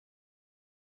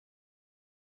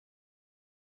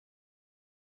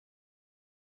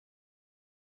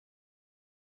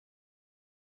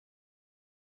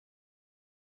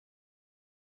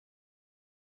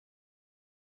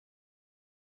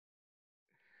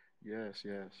Yes,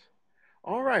 yes.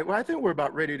 All right, well, I think we're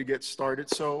about ready to get started.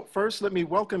 So first, let me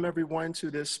welcome everyone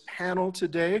to this panel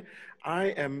today.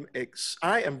 I am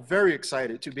very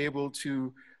excited to be able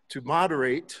to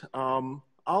moderate.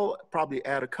 I'll probably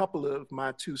add a couple of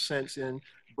my 2 cents in,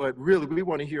 but really we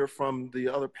want to hear from the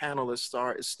other panelists,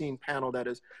 our esteemed panel that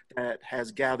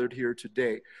has gathered here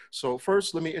today. So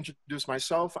first, let me introduce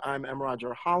myself. I'm M.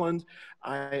 Roger Holland.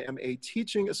 I am a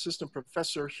teaching assistant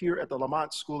professor here at the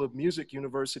Lamont School of Music,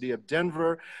 University of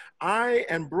Denver. I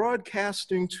am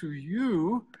broadcasting to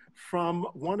you from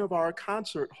one of our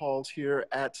concert halls here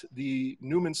at the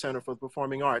Newman Center for the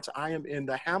Performing Arts. I am in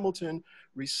the Hamilton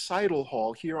Recital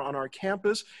Hall here on our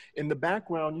campus. In the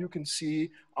background, you can see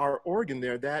our organ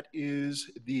there. That is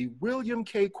the William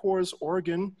K. Coors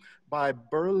organ by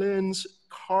Berlin's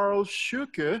Karl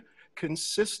Schuke,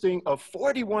 consisting of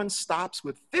 41 stops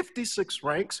with 56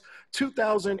 ranks,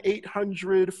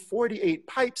 2,848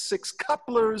 pipes, 6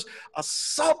 couplers, a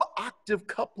sub-octave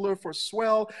coupler for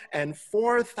swell, and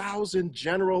 4,000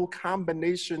 general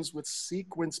combinations with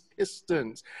sequence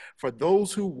pistons. For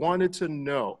those who wanted to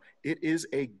know, it is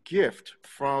a gift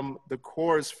from the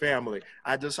Coors family.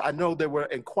 I know there were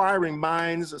inquiring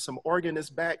minds, some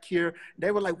organists back here.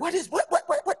 They were like, what is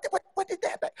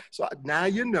that back? So now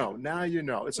you know,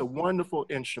 It's a wonderful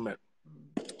instrument.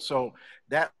 So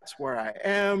that's where I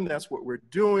am, that's what we're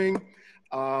doing.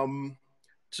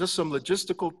 Just some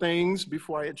logistical things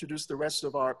before I introduce the rest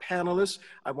of our panelists.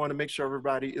 I want to make sure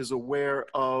everybody is aware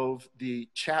of the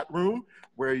chat room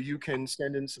where you can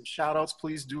send in some shout outs.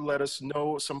 Please do let us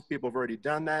know. Some people have already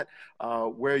done that,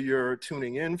 where you're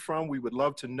tuning in from. We would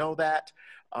love to know that.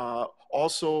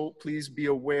 Also, please be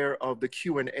aware of the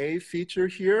Q&A feature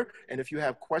here. And if you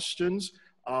have questions,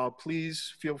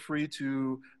 please feel free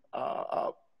to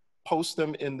post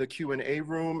them in the Q&A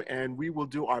room, and we will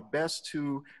do our best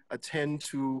to attend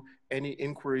to any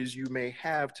inquiries you may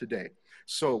have today.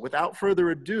 So without further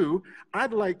ado,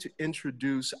 I'd like to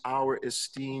introduce our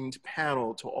esteemed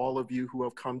panel to all of you who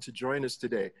have come to join us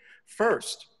today.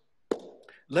 First,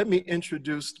 let me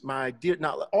introduce my dear,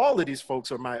 now all of these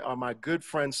folks are my good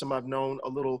friends, some I've known a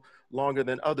little longer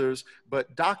than others,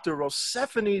 but Dr.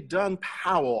 Rosephanie Dunn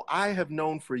Powell, I have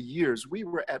known for years. We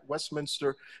were at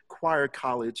Westminster Choir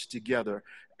College together.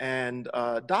 And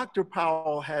Dr.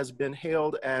 Powell has been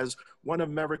hailed as one of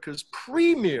America's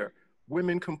premier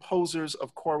women composers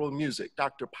of choral music.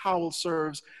 Dr. Powell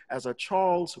serves as a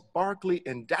Charles Barkley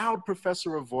Endowed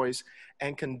Professor of Voice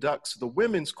and conducts the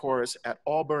women's chorus at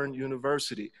Auburn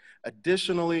University.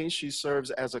 Additionally, she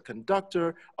serves as a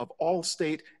conductor of all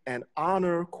state and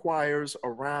honor choirs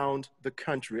around the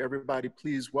country. Everybody,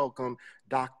 please welcome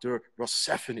Dr.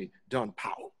 Rosephanie Dunn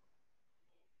Powell.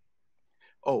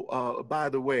 Oh, by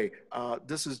the way,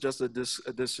 this is just a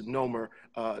disclaimer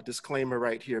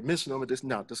right here. Misnomer,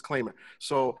 disclaimer.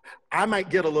 So I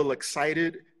might get a little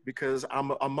excited because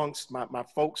I'm amongst my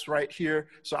folks right here.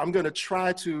 So I'm going to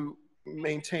try to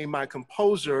maintain my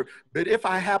composure. But if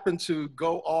I happen to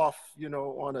go off,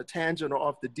 on a tangent or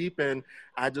off the deep end,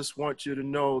 I just want you to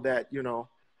know that,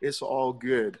 it's all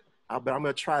good. But I'm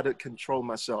going to try to control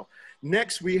myself.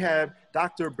 Next, we have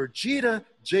Dr. Birgitta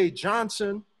J.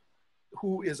 Johnson,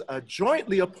 who is a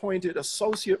jointly appointed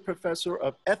associate professor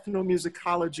of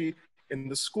ethnomusicology in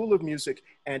the School of Music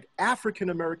and African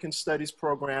American Studies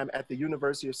program at the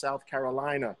University of South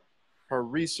Carolina. Her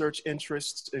research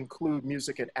interests include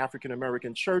music in African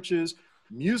American churches,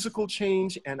 musical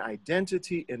change and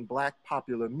identity in Black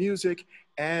popular music,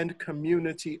 and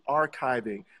community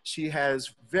archiving. She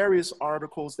has various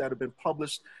articles that have been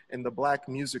published in the Black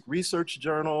Music Research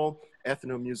Journal,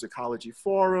 Ethnomusicology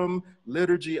Forum,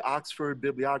 Liturgy, Oxford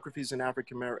Bibliographies in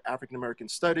African American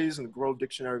Studies, and the Grove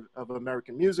Dictionary of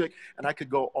American Music, and I could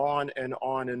go on and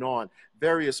on and on.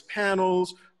 Various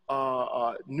panels,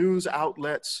 news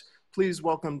outlets. Please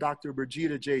welcome Dr.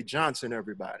 Birgitta J. Johnson,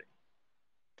 everybody.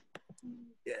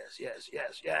 Yes.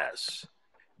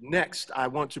 Next, I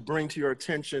want to bring to your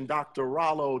attention Dr.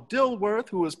 Rollo Dilworth,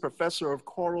 who is Professor of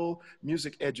Choral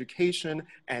Music Education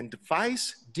and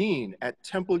Vice Dean at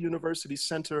Temple University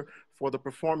Center for the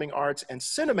Performing Arts and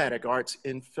Cinematic Arts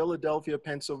in Philadelphia,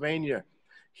 Pennsylvania.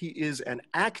 He is an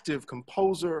active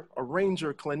composer,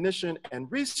 arranger, clinician, and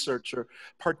researcher,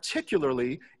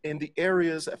 particularly in the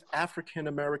areas of African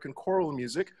American choral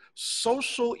music,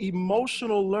 social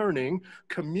emotional learning,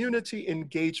 community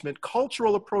engagement,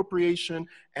 cultural appropriation,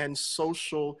 and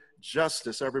social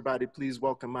justice. Everybody, please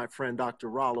welcome my friend, Dr.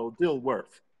 Rollo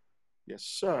Dilworth. Yes,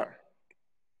 sir.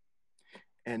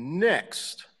 And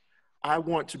next, I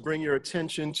want to bring your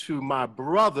attention to my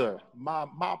brother, my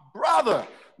brother.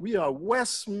 We are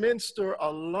Westminster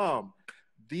alum,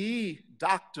 the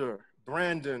Dr.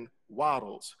 Brandon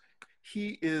Waddles.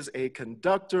 He is a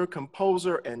conductor,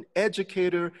 composer, and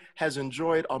educator, has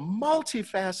enjoyed a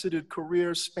multifaceted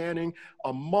career spanning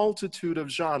a multitude of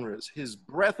genres. His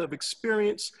breadth of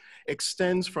experience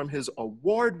extends from his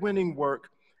award-winning work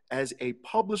as a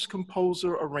published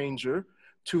composer arranger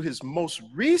to his most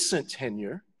recent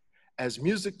tenure as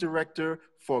music director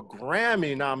for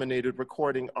Grammy-nominated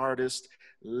recording artist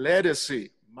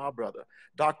Legacy, my brother.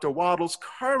 Dr. Waddles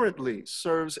currently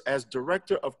serves as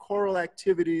director of choral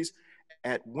activities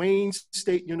at Wayne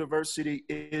State University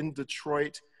in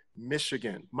Detroit,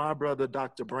 Michigan. My brother,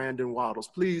 Dr. Brandon Waddles.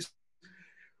 Please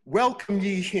welcome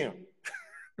ye him.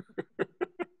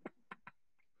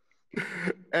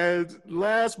 And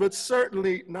last but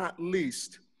certainly not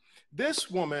least, this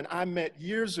woman I met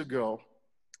years ago,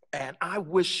 and I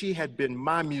wish she had been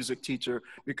my music teacher,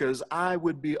 because I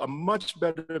would be a much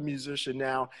better musician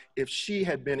now if she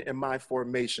had been in my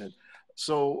formation.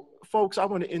 So folks, I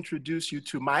want to introduce you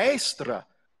to Maestra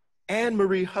Anne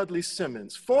Marie Hudley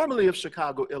Simmons, formerly of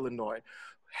Chicago, Illinois,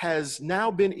 has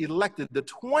now been elected the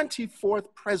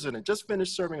 24th president, just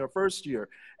finished serving her first year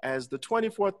as the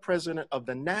 24th president of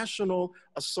the National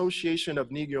Association of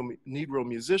Negro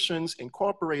Musicians,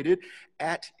 Incorporated,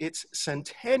 at its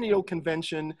centennial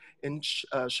convention in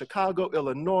Chicago,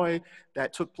 Illinois,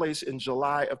 that took place in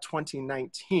July of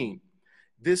 2019.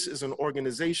 This is an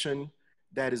organization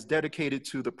that is dedicated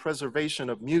to the preservation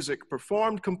of music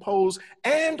performed, composed,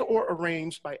 and or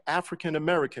arranged by African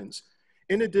Americans.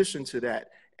 In addition to that,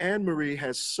 Anne Marie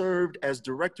has served as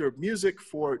director of music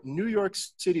for New York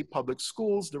City Public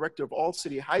Schools, director of All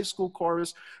City High School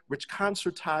Chorus, which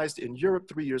concertized in Europe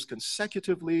 3 years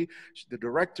consecutively. She's the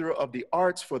director of the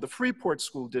arts for the Freeport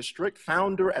School District,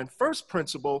 founder and first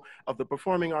principal of the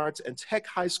Performing Arts and Tech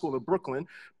High School in Brooklyn,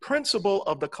 principal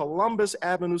of the Columbus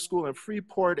Avenue School in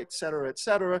Freeport, et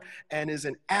cetera, and is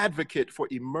an advocate for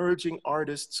emerging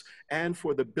artists and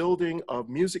for the building of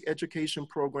music education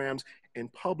programs in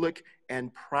public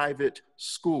and private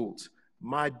schools.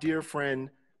 My dear friend,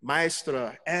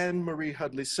 Maestra Anne Marie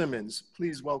Hudley Simmons,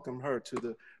 please welcome her to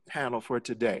the panel for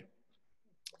today.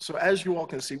 So as you all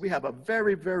can see, we have a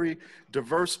very, very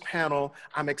diverse panel.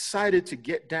 I'm excited to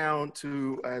get down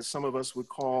to, as some of us would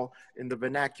call in the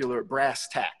vernacular, brass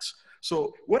tacks.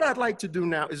 So what I'd like to do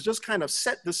now is just kind of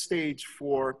set the stage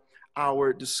for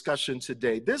our discussion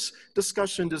today. This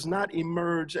discussion does not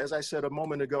emerge, as I said a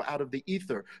moment ago, out of the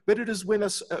ether, but it is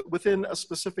within a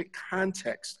specific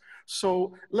context.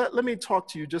 So let me talk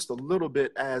to you just a little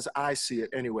bit, as I see it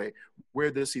anyway,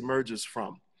 where this emerges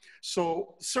from.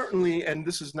 So certainly, and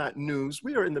this is not news,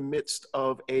 we are in the midst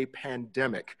of a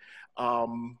pandemic.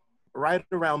 Right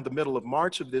around the middle of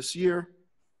March of this year,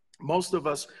 most of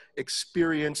us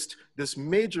experienced this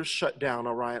major shutdown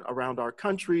around our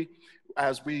country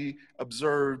as we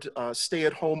observed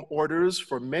stay-at-home orders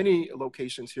for many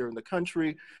locations here in the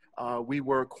country. We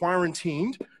were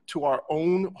quarantined to our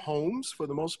own homes for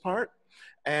the most part.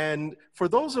 And for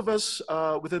those of us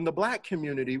within the Black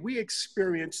community, we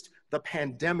experienced the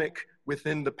pandemic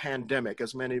within the pandemic,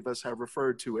 as many of us have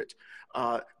referred to it.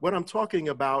 What I'm talking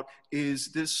about is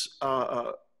this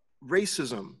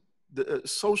racism, the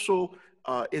social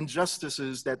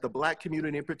injustices that the Black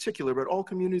community in particular, but all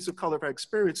communities of color have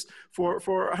experienced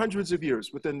for hundreds of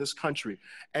years within this country.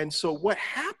 And so what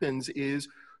happens is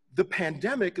the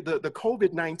pandemic, the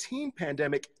COVID-19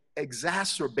 pandemic,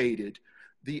 exacerbated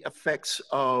the effects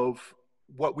of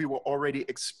what we were already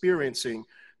experiencing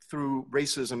through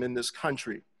racism in this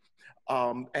country.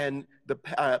 And the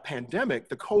pandemic,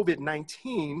 the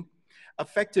COVID-19,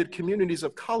 affected communities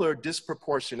of color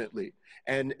disproportionately.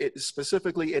 And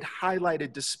specifically, it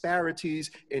highlighted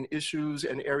disparities in issues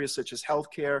and areas such as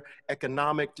healthcare,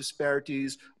 economic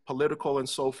disparities, political, and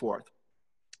so forth.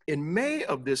 In May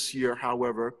of this year,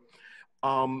 however,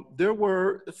 there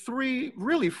were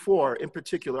four in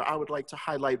particular, I would like to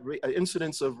highlight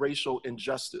incidents of racial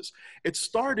injustice. It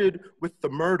started with the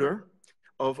murder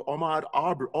of Ahmaud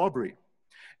Arbery.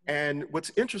 And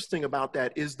what's interesting about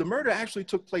that is the murder actually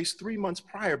took place 3 months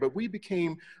prior, but we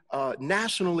became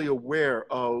nationally aware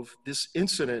of this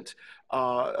incident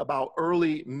about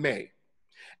early May.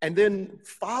 And then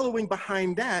following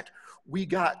behind that, we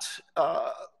got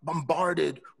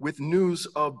bombarded with news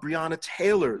of Breonna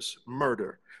Taylor's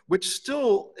murder, which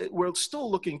we're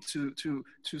still looking to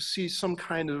see some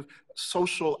kind of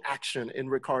social action in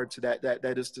regard to that.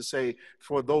 That is to say,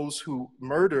 for those who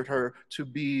murdered her to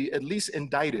be at least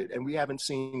indicted, and we haven't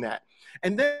seen that.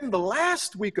 And then the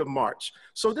last week of March,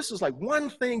 so this is like one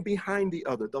thing behind the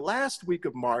other. The last week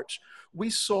of March, we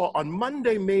saw on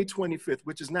Monday, May 25th,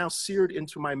 which is now seared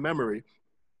into my memory,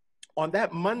 On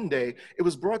that Monday, it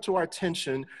was brought to our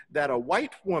attention that a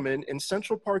white woman in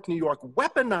Central Park, New York,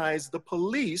 weaponized the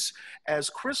police as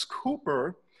Chris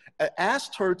Cooper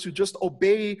asked her to just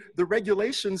obey the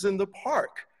regulations in the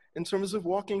park in terms of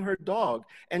walking her dog.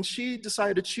 And she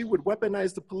decided she would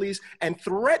weaponize the police and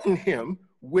threaten him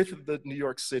with the New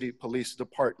York City Police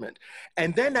Department.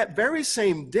 And then that very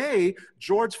same day,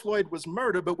 George Floyd was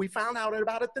murdered, but we found out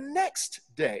about it the next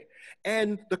day.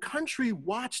 And the country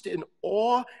watched in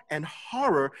awe and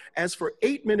horror as for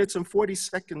 8 minutes and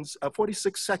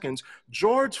 46 seconds,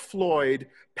 George Floyd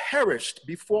perished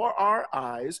before our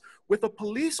eyes with a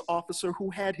police officer who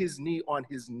had his knee on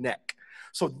his neck.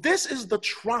 So this is the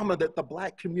trauma that the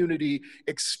Black community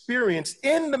experienced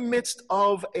in the midst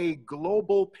of a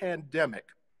global pandemic.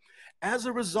 As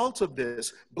a result of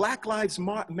this, Black Lives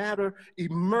Matter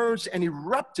emerged and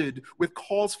erupted with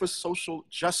calls for social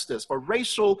justice, for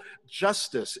racial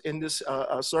justice in this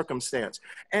circumstance.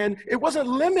 And it wasn't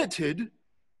limited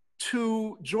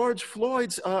to George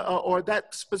Floyd's or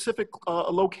that specific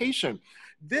location.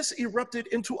 This erupted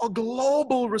into a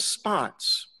global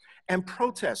response and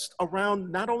protest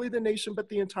around not only the nation, but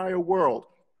the entire world.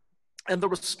 And the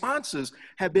responses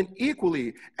have been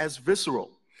equally as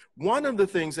visceral. One of the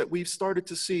things that we've started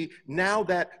to see now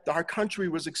that our country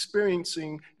was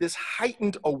experiencing this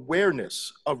heightened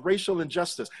awareness of racial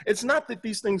injustice. It's not that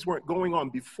these things weren't going on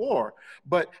before,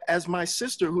 but as my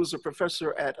sister, who's a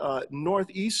professor at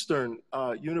Northeastern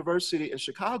University in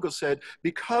Chicago said,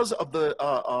 because of the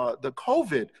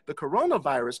COVID, the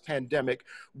coronavirus pandemic,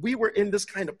 we were in this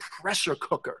kind of pressure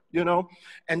cooker, you know?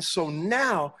 And so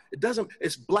now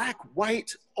it's Black,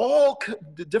 white, all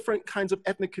the different kinds of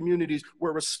ethnic communities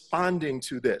were responding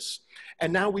to this.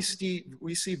 And now we see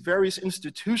various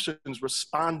institutions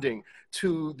responding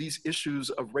to these issues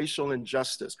of racial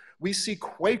injustice. We see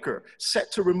Quaker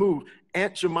set to remove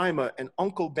Aunt Jemima and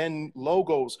Uncle Ben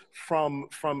logos from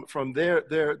their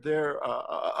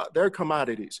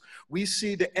commodities. We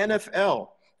see the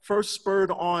NFL first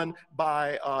spurred on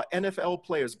by NFL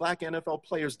players, Black NFL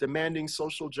players demanding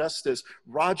social justice.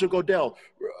 Roger Goodell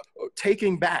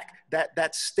taking back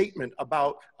that statement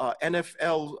about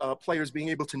NFL players being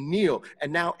able to kneel,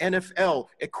 and now NFL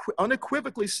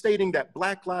unequivocally stating that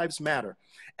Black Lives Matter.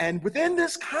 And within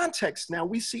this context now,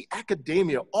 we see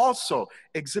academia also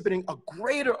exhibiting a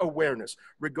greater awareness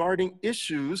regarding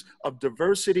issues of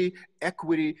diversity,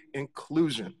 equity,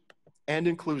 inclusion.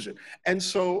 And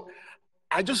so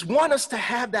I just want us to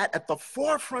have that at the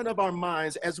forefront of our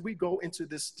minds as we go into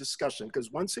this discussion, because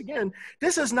once again,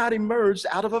 this has not emerged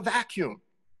out of a vacuum.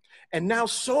 And now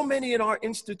so many in our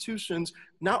institutions,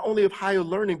 not only of higher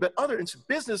learning, but other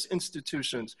business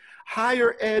institutions,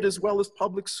 higher ed as well as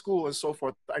public school and so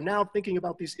forth, are now thinking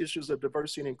about these issues of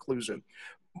diversity and inclusion.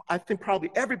 I think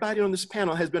probably everybody on this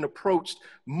panel has been approached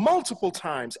multiple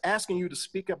times asking you to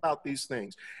speak about these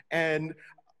things. And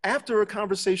after a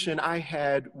conversation I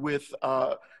had with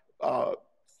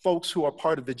folks who are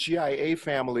part of the GIA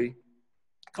family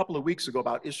a couple of weeks ago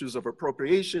about issues of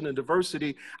appropriation and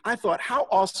diversity, I thought, how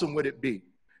awesome would it be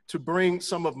to bring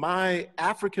some of my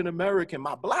African-American,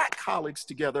 my Black colleagues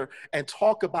together and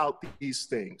talk about these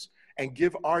things and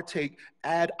give our take,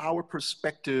 add our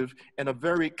perspective in a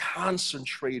very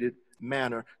concentrated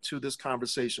manner to this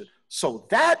conversation. So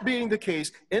that being the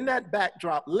case, in that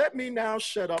backdrop, let me now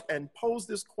shut up and pose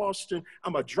this question.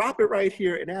 I'm gonna drop it right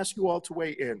here and ask you all to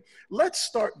weigh in. Let's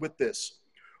start with this.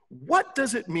 What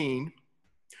does it mean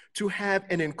to have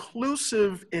an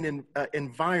inclusive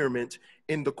environment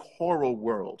in the choral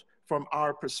world from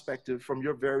our perspective, from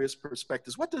your various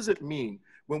perspectives? What does it mean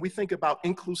when we think about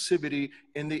inclusivity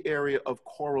in the area of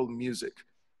choral music?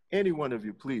 Any one of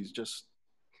you, please just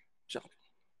jump.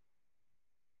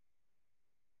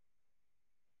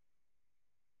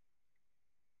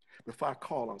 Before I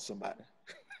call on somebody.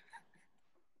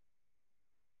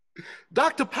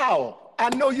 Dr. Powell,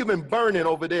 I know you've been burning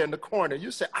over there in the corner.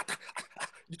 You said,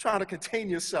 you're trying to contain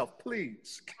yourself,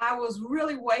 please. I was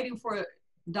really waiting for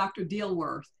Dr.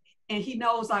 Dilworth, and he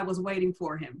knows I was waiting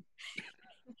for him.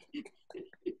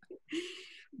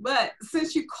 But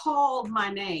since you called my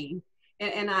name,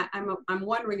 and I'm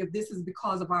wondering if this is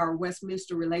because of our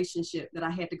Westminster relationship that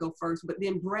I had to go first, but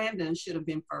then Brandon should have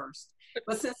been first.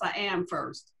 But since I am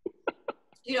first,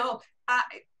 you know,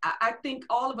 I think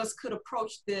all of us could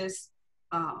approach this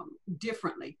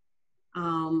differently.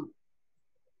 When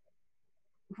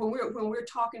we're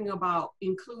talking about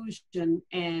inclusion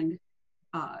and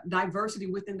diversity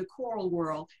within the choral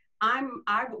world,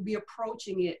 I will be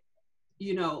approaching it,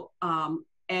 you know,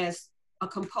 as a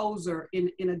composer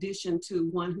in addition to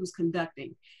one who's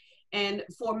conducting. And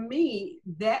for me,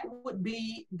 that would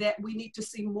be that we need to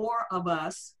see more of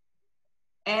us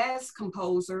as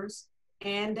composers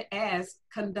and as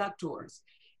conductors.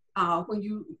 When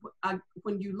you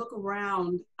look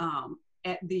around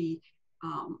at the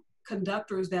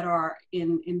conductors that are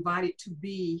invited to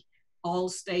be all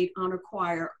state honor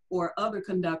choir or other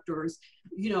conductors,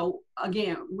 you know,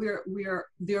 again,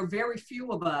 there are very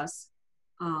few of us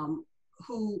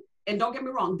who, and don't get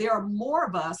me wrong, there are more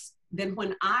of us than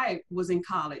when I was in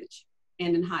college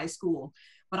and in high school,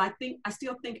 but I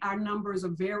still think our numbers are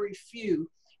very few.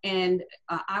 And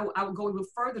I would go even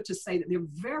further to say that they're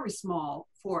very small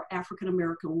for African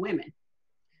American women.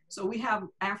 So we have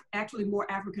actually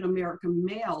more African American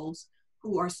males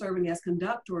who are serving as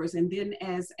conductors, and then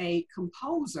as a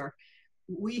composer,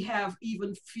 we have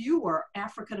even fewer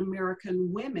African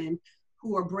American women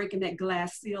who are breaking that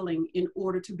glass ceiling in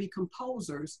order to be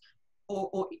composers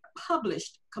or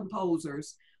published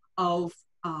composers of,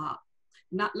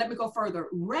 not, let me go further,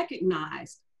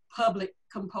 recognized public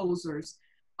composers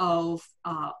of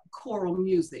choral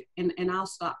music. And I'll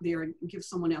stop there and give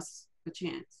someone else a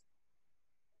chance.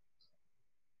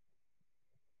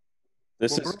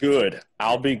 This is good.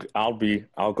 I'll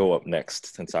go up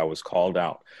next since I was called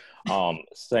out.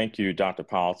 Thank you, Dr.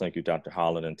 Powell. Thank you, Dr.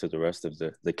 Holland, and to the rest of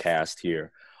the cast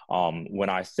here. When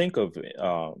I think of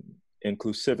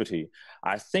inclusivity,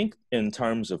 I think in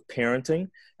terms of parenting,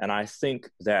 and I think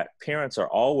that parents are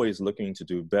always looking to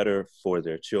do better for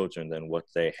their children than what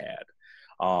they had.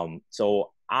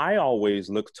 So I always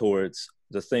look towards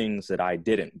the things that I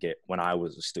didn't get when I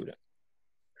was a student.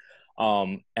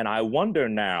 And I wonder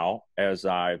now, as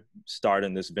I start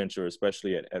in this venture,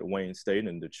 especially at Wayne State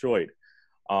in Detroit,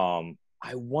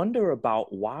 I wonder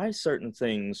about why certain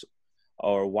things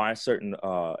or why certain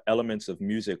elements of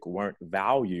music weren't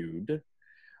valued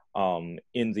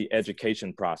in the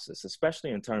education process,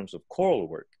 especially in terms of choral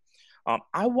work.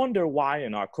 I wonder why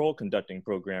in our choral conducting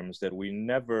programs that we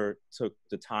never took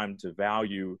the time to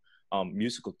value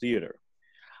musical theater.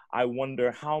 I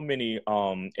wonder how many,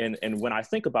 and when I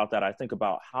think about that, I think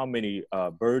about how many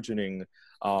burgeoning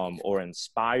or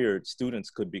inspired students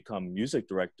could become music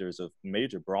directors of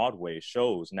major Broadway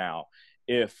shows now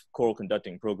if choral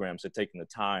conducting programs had taken the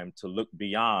time to look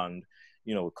beyond,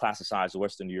 you know, classicized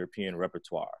Western European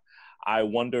repertoire. I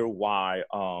wonder why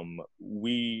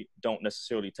we don't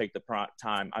necessarily take the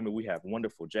time. I mean, we have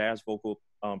wonderful jazz vocal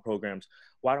programs.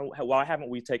 Why haven't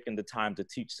we taken the time to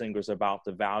teach singers about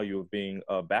the value of being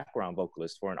a background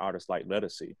vocalist for an artist like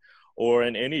Letticy, or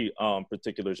in any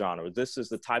particular genre? This is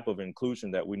the type of inclusion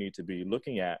that we need to be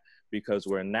looking at, because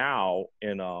we're now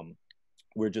in,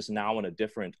 we're just now in a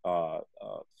different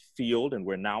field, and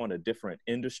we're now in a different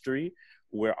industry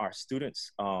where our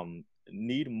students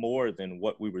need more than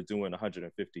what we were doing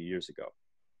 150 years ago.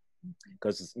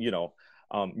 Because, you know,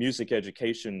 music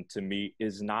education to me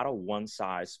is not a one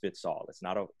size fits all. It's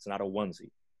not a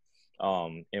onesie.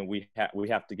 And we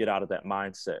have to get out of that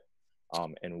mindset.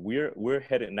 And we're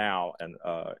headed now and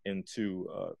into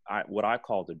what I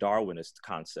call the Darwinist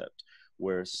concept,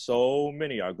 where so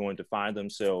many are going to find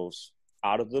themselves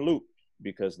out of the loop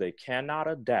because they cannot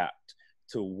adapt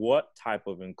to what type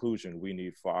of inclusion we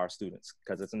need for our students.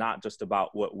 Because it's not just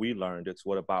about what we learned, it's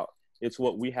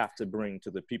what we have to bring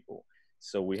to the people.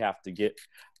 So we have to get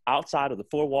outside of the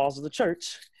four walls of the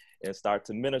church and start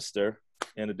to minister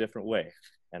in a different way.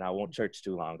 And I won't church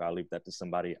too long. I'll leave that to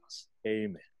somebody else.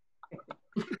 Amen.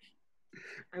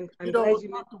 I'm glad you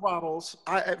Dr. Waddles,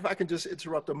 if I can just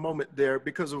interrupt a moment there,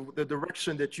 because of the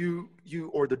direction that you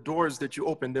or the doors that you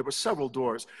opened. There were several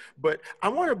doors, but I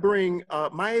want to bring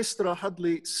Maestra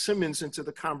Hudley Simmons into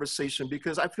the conversation,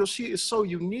 because I feel she is so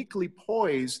uniquely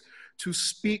poised to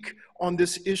speak on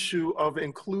this issue of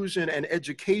inclusion and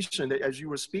education that, as you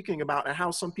were speaking about, and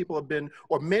how some people have been,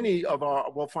 or many of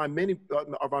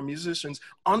our musicians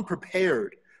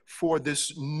unprepared for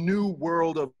this new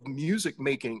world of music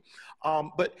making.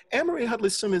 But Anne-Marie Hudley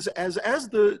Simmons, as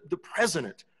the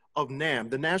president of NAMM,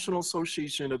 the National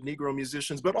Association of Negro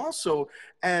Musicians, but also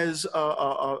as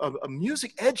a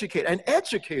music educator, an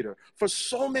educator for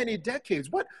so many decades,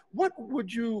 what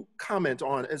would you comment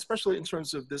on, especially in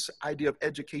terms of this idea of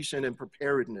education and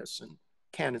preparedness and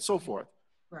canon and so forth?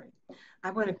 Right.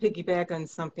 I want to piggyback on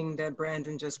something that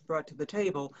Brandon just brought to the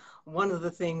table. One of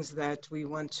the things that we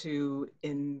want to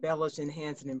embellish,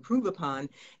 enhance, and improve upon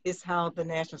is how the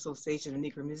National Association of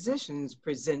Negro Musicians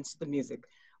presents the music.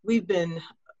 We've been,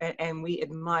 and we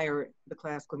admire the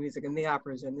classical music and the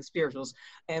operas and the spirituals,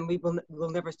 and we'll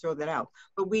never throw that out.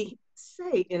 But we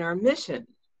say in our mission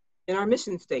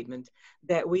statement,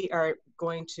 that we are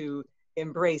going to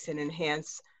embrace and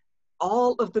enhance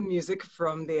all of the music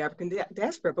from the African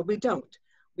diaspora, but we don't.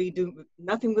 We do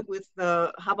nothing with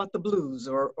the, how about the blues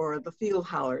or the field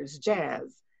hollers,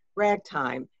 jazz,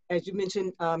 ragtime, as you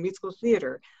mentioned, musical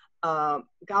theater,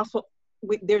 gospel.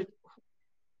 There,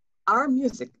 our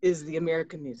music is the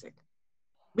American music.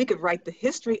 We could write the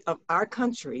history of our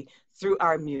country through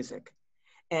our music.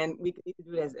 And we could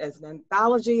do it as an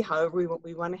anthology, however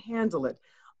we want to handle it.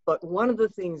 But one of the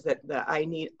things that I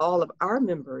need all of our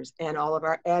members and all of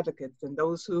our advocates and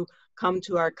those who come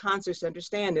to our concerts to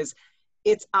understand is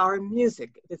it's our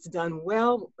music. If it's done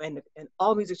well, and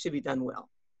all music should be done well.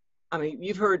 I mean,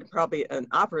 you've heard probably an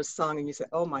opera song and you say,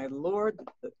 oh my Lord,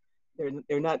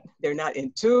 they're not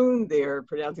in tune, they're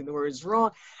pronouncing the words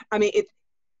wrong. I mean,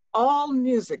 all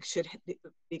music should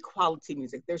be quality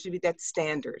music. There should be that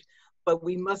standard, but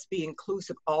we must be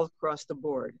inclusive all across the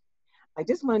board. I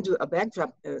just want to do a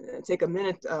backdrop, take a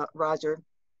minute, Roger,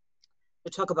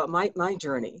 to talk about my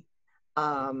journey.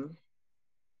 I'm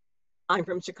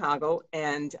from Chicago,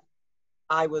 and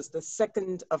I was the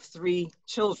second of 3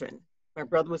 children. My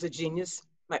brother was a genius,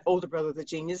 my older brother was a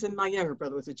genius, and my younger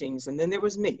brother was a genius, and then there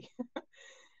was me.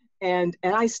 and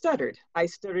I stuttered. I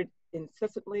stuttered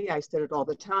incessantly. I stuttered all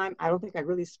the time. I don't think I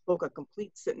really spoke a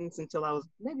complete sentence until I was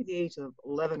maybe the age of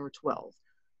 11 or 12.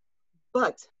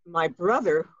 But my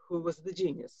brother, who was the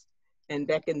genius, and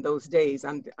back in those days,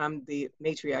 I'm the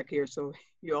matriarch here, so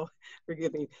you'll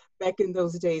forgive me. Back in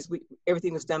those days,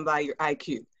 everything was done by your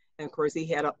IQ. And of course, he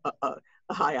had a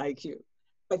high IQ.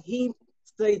 But he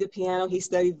studied the piano, he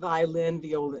studied violin,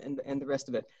 viola, and the rest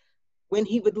of it. When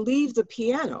he would leave the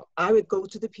piano, I would go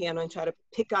to the piano and try to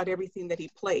pick out everything that he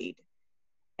played.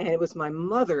 And it was my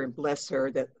mother, bless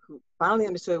her, that who finally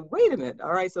understood, wait a minute,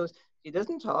 all right, so she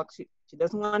doesn't talk, she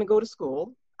doesn't want to go to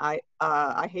school. I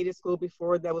hated school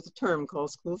before there was a term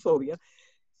called school phobia.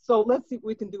 So let's see what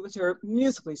we can do with her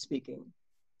musically speaking.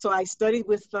 So I studied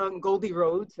with Goldie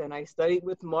Rhodes, and I studied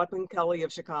with Martin Kelly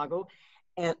of Chicago.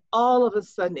 And all of a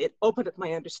sudden, it opened up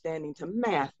my understanding to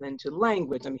math and to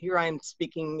language. I mean, here I am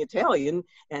speaking Italian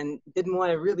and didn't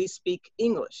want to really speak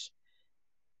English.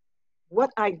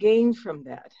 What I gained from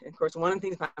that, and of course, one of the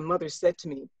things my mother said to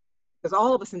me, because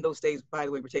all of us in those days, by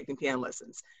the way, were taking piano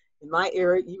lessons. In my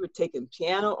era, you were taking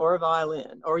piano or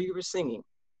violin, or you were singing.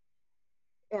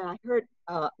 And I heard,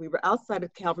 we were outside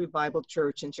of Calvary Bible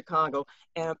Church in Chicago,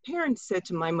 and a parent said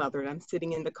to my mother, and I'm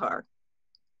sitting in the car,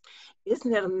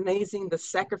 isn't it amazing the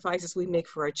sacrifices we make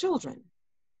for our children?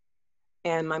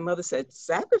 And my mother said,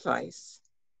 sacrifice?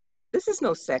 This is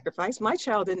no sacrifice. My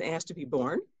child didn't ask to be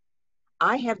born.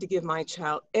 I have to give my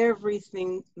child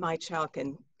everything my child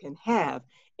can have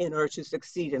in order to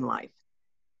succeed in life.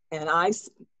 And I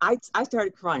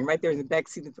started crying right there in the back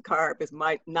seat of the car because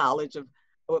my knowledge of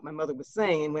what my mother was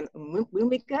saying. When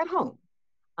we got home,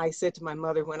 I said to my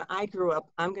mother, when I grow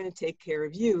up, I'm going to take care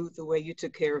of you the way you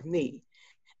took care of me.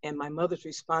 And my mother's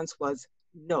response was,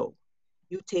 no,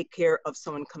 you take care of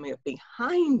someone coming up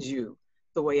behind you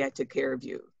the way I took care of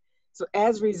you. So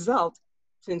as a result,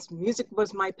 since music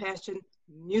was my passion,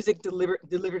 music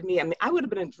delivered me. I mean, I would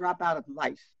have been a dropout of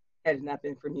life had it not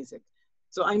been for music.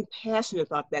 So I'm passionate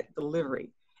about that delivery.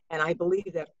 And I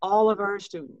believe that all of our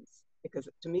students, because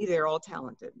to me, they're all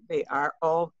talented. They are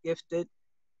all gifted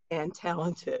and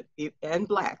talented and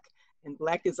Black. And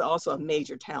Black is also a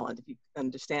major talent. If you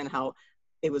understand how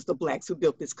it was the Blacks who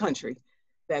built this country,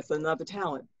 that's another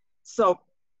talent. So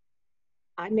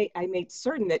I made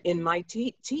certain that in my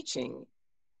teaching,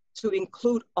 to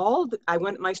include all I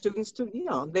want my students to, you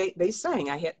know, they sang.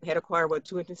 I had a choir with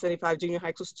 275 junior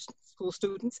high school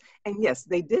students. And yes,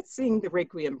 they did sing the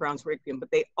Requiem, Brown's Requiem,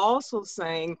 but they also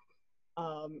sang,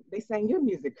 they sang your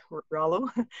music, Rollo.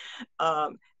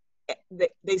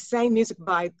 They sang music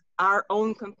by our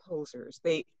own composers.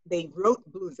 They wrote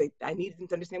blues. I needed them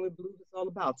to understand what blues was all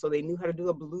about. So they knew how to do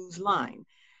a blues line.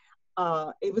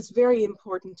 It was very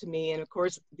important to me. And of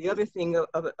course, the other thing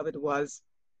of it was,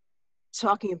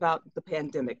 talking about the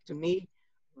pandemic. To me,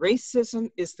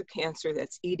 racism is the cancer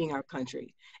that's eating our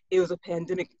country. It was a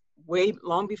pandemic way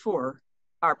long before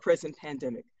our present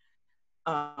pandemic.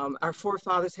 Our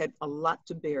forefathers had a lot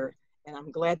to bear, and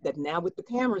I'm glad that now with the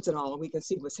cameras and all, we can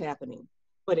see what's happening.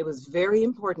 But it was very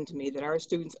important to me that our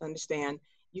students understand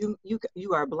you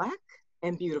are Black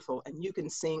and beautiful, and you can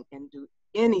sing and do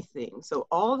anything. So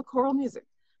all the choral music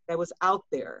that was out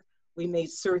there, we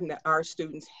made certain that our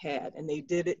students had, and they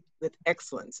did it with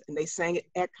excellence, and they sang it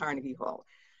at Carnegie Hall.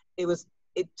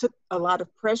 It took a lot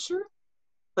of pressure,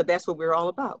 but that's what we're all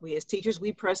about. We as teachers,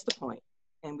 we press the point,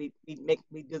 and we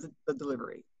do the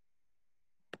delivery.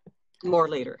 More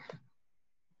later.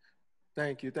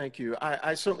 Thank you, thank you.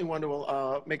 I certainly want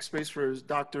to make space for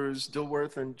Doctors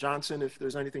Dilworth and Johnson if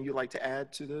there's anything you'd like to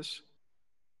add to this.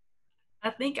 I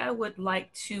think I would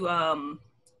like to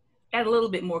add a little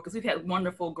bit more because we've had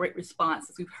wonderful, great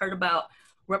responses. We've heard about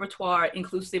repertoire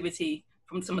inclusivity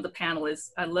from some of the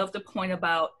panelists. I love the point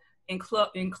about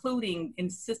including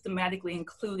and systematically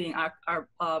including our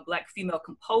Black female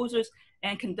composers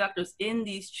and conductors in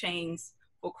these chains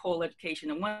for choral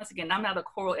education. And once again, I'm not a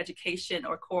choral education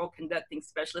or choral conducting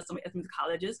specialist. I'm a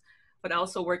musicologist, but I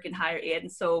also work in higher ed.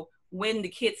 And so when the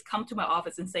kids come to my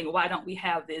office and saying, why don't we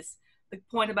have this? The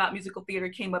point about musical theater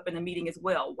came up in the meeting as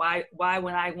well. Why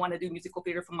when I want to do musical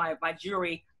theater for my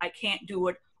jury, I can't do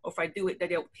it, or if I do it, they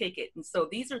don't pick it. And so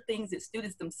these are things that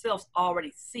students themselves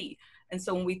already see. And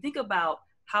so when we think about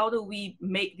how do we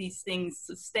make these things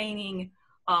sustaining,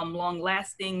 long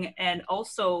lasting, and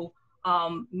also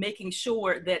making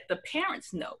sure that the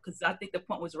parents know, because I think the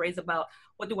point was raised about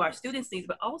what do our students need,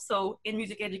 but also in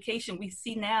music education, we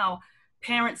see now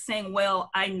parents saying,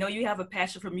 well, I know you have a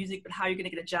passion for music, but how are you going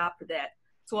to get a job for that?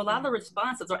 So a lot of the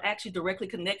responses are actually directly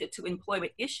connected to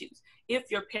employment issues. If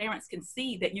your parents can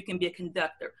see that you can be a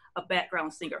conductor, a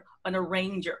background singer, an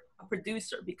arranger, a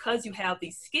producer, because you have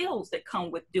these skills that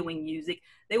come with doing music,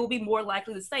 they will be more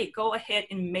likely to say, go ahead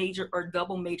and major or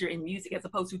double major in music as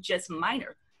opposed to just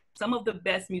minor. Some of the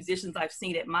best musicians I've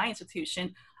seen at my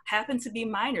institution happen to be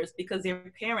minors because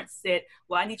their parents said,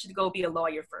 well, I need you to go be a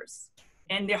lawyer first.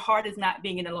 And their heart is not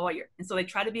being a lawyer. And so they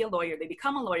try to be a lawyer, they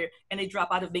become a lawyer, and they drop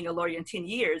out of being a lawyer in 10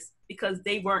 years because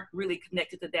they weren't really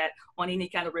connected to that on any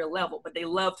kind of real level, but they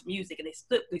loved music and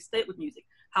they stayed with music.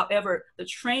 However, the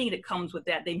training that comes with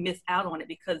that, they miss out on it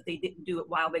because they didn't do it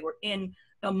while they were in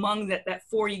among that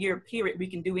 4-year period. We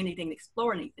can do anything,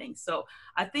 explore anything. So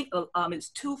I think it's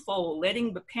twofold,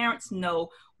 letting the parents know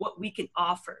what we can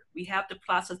offer. We have to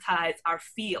proselytize our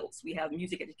fields. We have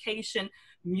music education,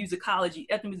 musicology,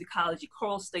 ethnomusicology,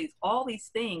 choral studies, all these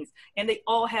things, and they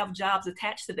all have jobs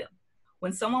attached to them.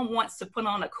 When someone wants to put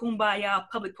on a kumbaya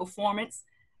public performance,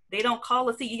 they don't call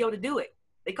a CEO to do it.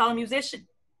 They call a musician.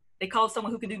 They call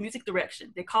someone who can do music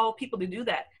direction. They call people to do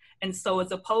that. And so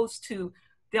as opposed to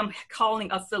them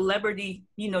calling a celebrity,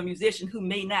 musician who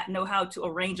may not know how to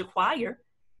arrange a choir,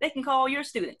 they can call your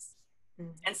students.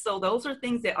 Mm-hmm. And so those are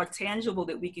things that are tangible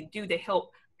that we can do to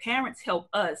help parents help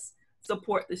us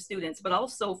support the students, but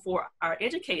also for our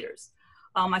educators.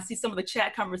 I see some of the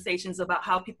chat conversations about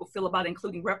how people feel about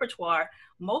including repertoire.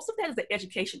 Most of that is an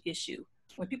education issue.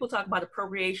 When people talk about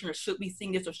appropriation or should we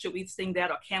sing this or should we sing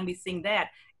that or can we sing that,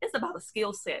 it's about a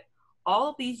skill set. All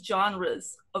of these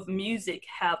genres of music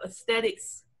have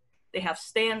aesthetics, they have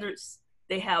standards,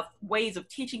 they have ways of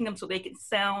teaching them so they can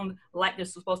sound like they're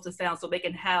supposed to sound, so they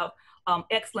can have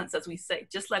excellence, as we say.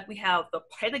 Just like we have the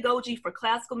pedagogy for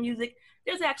classical music,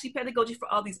 there's actually pedagogy for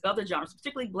all these other genres,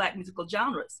 particularly Black musical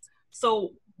genres.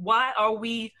 So why are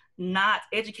we not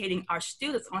educating our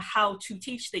students on how to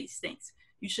teach these things?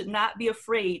 You should not be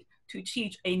afraid to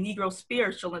teach a Negro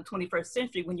spiritual in the 21st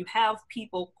century when you have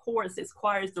people, choruses,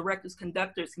 choirs, directors,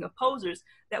 conductors, and composers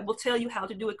that will tell you how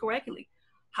to do it correctly.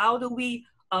 How do we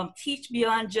teach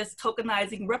beyond just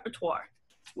tokenizing repertoire?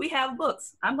 We have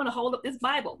books. I'm going to hold up this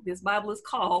Bible. This Bible is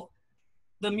called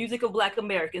The Music of Black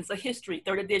Americans, a History,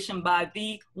 3rd edition by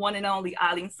the one and only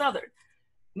Eileen Southern.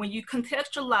 When you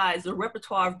contextualize the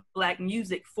repertoire of Black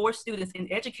music for students and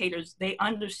educators, they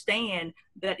understand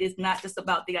that it's not just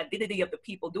about the identity of the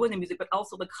people doing the music, but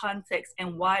also the context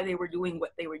and why they were doing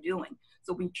what they were doing.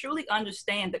 So we truly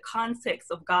understand the context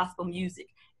of gospel music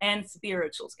and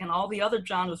spirituals and all the other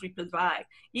genres we provide.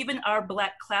 Even our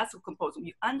Black classical composers,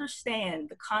 you understand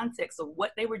the context of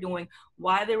what they were doing,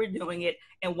 why they were doing it,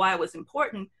 and why it was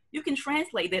important. You can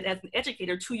translate that as an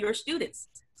educator to your students.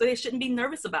 So they shouldn't be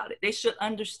nervous about it. They should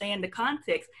understand the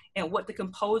context and what the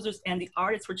composers and the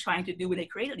artists were trying to do when they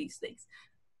created these things.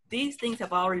 These things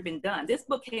have already been done. This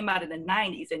book came out in the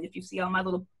 90s, and if you see all my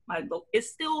little, it's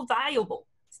still viable.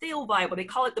 Still viable. They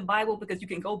call it the Bible because you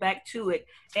can go back to it,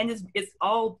 and it's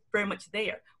all very much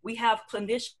there. We have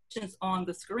clinicians on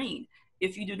the screen.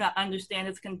 If you do not understand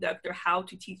as a conductor how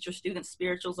to teach your students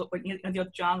spirituals or any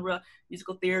other genre,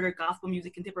 musical theater, gospel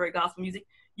music, contemporary gospel music,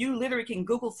 you literally can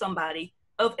Google somebody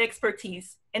of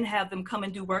expertise and have them come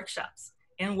and do workshops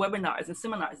and webinars and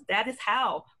seminars. That is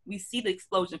how we see the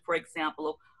explosion, for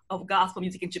example, of gospel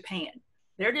music in Japan.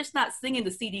 They're just not singing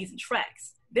the CDs and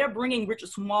tracks. They're bringing Richard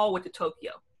Smallwood to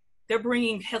Tokyo. They're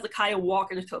bringing Hezekiah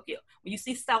Walker to Tokyo. When you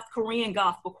see South Korean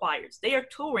gospel choirs, they are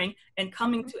touring and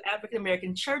coming to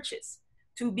African-American churches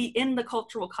to be in the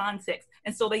cultural context.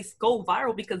 And so they go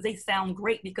viral because they sound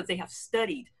great because they have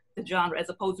studied the genre as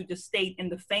opposed to just stayed in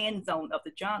the fan zone of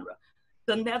the genre.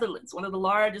 The Netherlands, one of the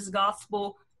largest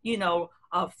gospel,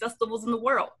 festivals in the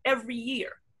world every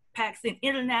year. packs in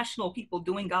international people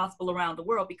doing gospel around the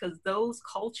world, because those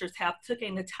cultures have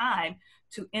taken the time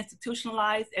to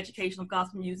institutionalize education of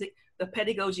gospel music, the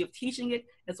pedagogy of teaching it,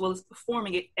 as well as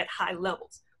performing it at high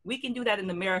levels. We can do that in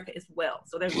America as well.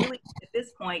 So there really, at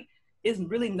this point, is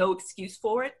really no excuse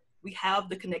for it. We have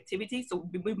the connectivity, so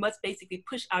we must basically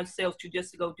push ourselves to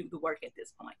just go do the work at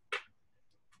this point.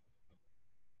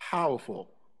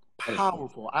 Powerful.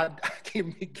 Powerful. I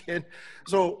can't begin.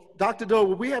 So, Dr. Doe,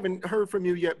 we haven't heard from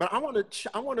you yet, but I want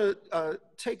to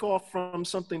take off from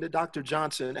something that Dr.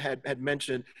 Johnson had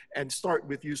mentioned and start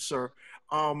with you, sir.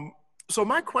 So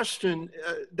my question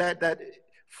that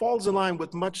falls in line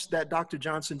with much that Dr.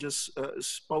 Johnson just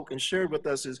spoke and shared with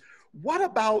us is, what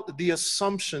about the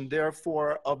assumption,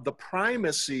 therefore, of the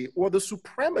primacy or the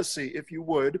supremacy, if you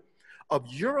would, of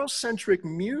Eurocentric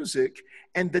music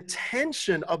and the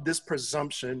tension of this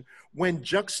presumption when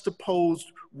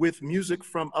juxtaposed with music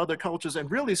from other cultures,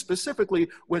 and really specifically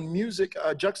when music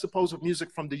juxtaposed with music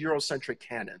from the Eurocentric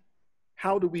canon?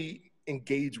 How do we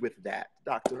engage with that,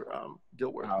 Dr.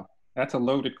 Dilworth? Wow, that's a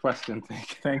loaded question.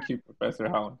 Thank you, Professor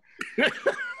Holland.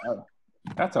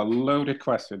 That's a loaded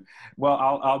question. Well,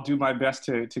 I'll do my best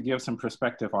to give some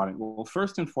perspective on it. Well,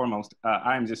 first and foremost,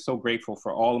 I'm just so grateful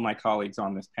for all of my colleagues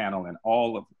on this panel, and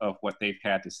all of what they've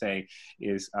had to say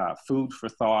is food for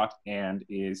thought and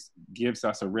gives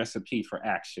us a recipe for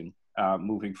action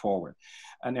moving forward.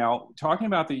 Now, talking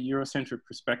about the Eurocentric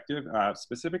perspective,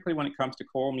 specifically when it comes to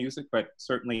choral music, but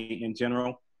certainly in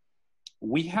general,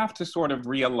 we have to sort of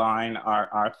realign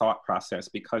our thought process,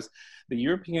 because the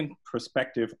European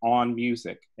perspective on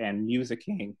music and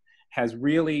musicking has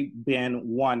really been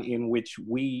one in which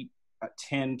we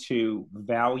tend to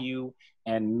value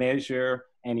and measure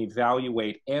and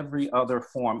evaluate every other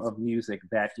form of music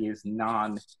that is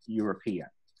non-European.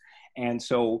 And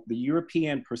so the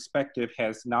European perspective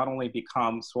has not only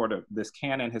become this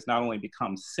canon has not only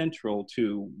become central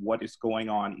to what is going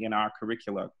on in our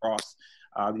curricula across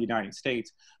the United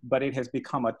States, but it has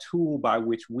become a tool by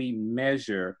which we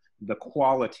measure the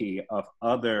quality of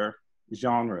other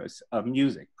genres of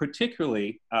music,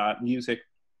 particularly music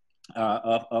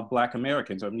of Black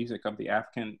Americans, or music of the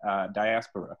African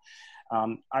diaspora.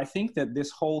 I think that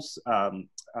this whole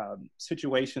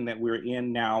situation that we're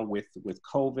in now with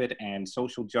COVID and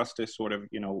social justice sort of,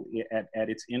 at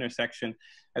its intersection,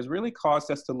 has really caused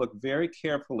us to look very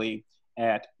carefully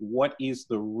at what is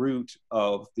the root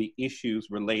of the issues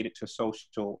related to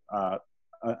social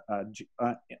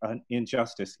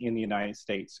injustice in the United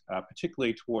States,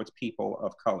 particularly towards people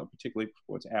of color, particularly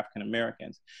towards African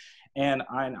Americans. And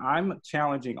I'm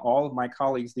challenging all of my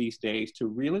colleagues these days to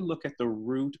really look at the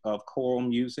root of choral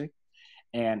music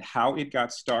and how it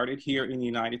got started here in the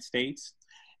United States,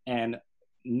 and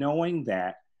knowing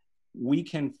that we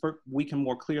can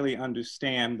more clearly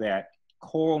understand that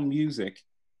choral music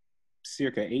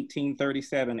circa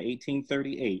 1837,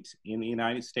 1838 in the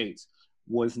United States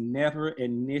was never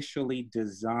initially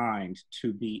designed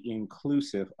to be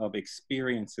inclusive of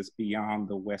experiences beyond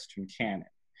the Western canon.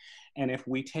 And if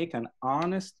we take an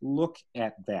honest look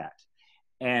at that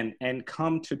and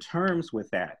come to terms with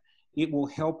that, it will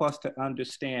help us to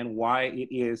understand why it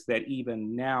is that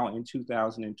even now in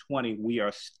 2020, we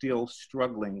are still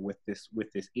struggling with this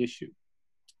issue.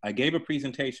 I gave a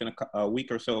presentation a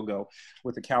week or so ago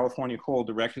with the California Choral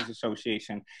Directors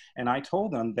Association, and I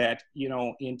told them that,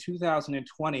 in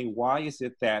 2020, why is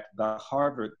it that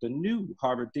the new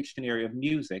Harvard Dictionary of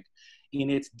Music,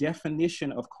 in its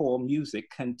definition of choral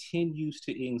music, continues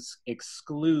to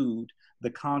exclude the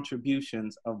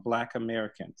contributions of Black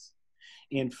Americans?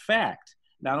 In fact,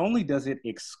 not only does it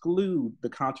exclude the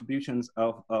contributions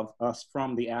of us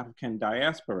from the African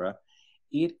diaspora,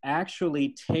 it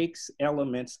actually takes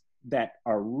elements that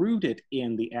are rooted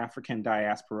in the African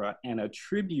diaspora and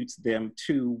attributes them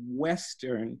to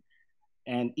Western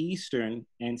and Eastern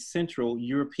and Central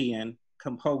European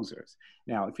composers.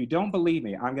 Now, if you don't believe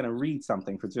me, I'm going to read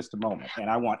something for just a moment. And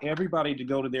I want everybody to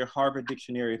go to their Harvard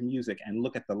Dictionary of Music and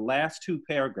look at the last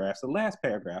paragraph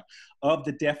of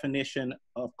the definition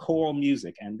of choral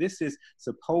music. And this is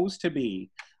supposed to be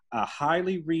a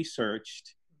highly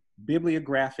researched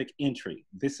bibliographic entry.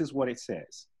 This is what it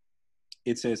says.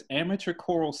 It says, amateur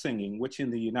choral singing, which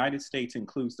in the United States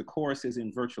includes the choruses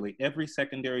in virtually every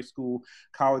secondary school,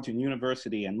 college, and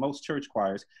university, and most church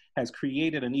choirs, has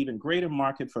created an even greater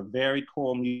market for varied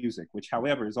choral music, which,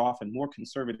 however, is often more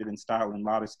conservative in style and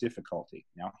modest difficulty.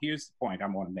 Now, here's the point I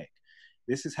want to make.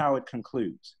 This is how it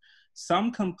concludes.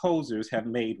 Some composers have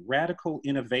made radical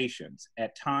innovations,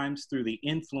 at times through the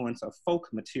influence of folk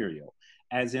material,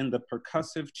 as in the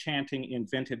percussive chanting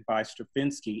invented by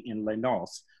Stravinsky in Les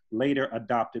Noces, later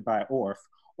adopted by Orff,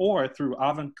 or through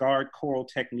avant-garde choral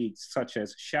techniques such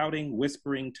as shouting,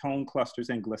 whispering, tone clusters,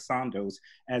 and glissandos,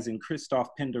 as in Christoph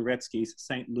Penderecki's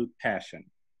St. Luke Passion.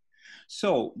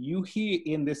 So you hear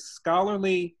in this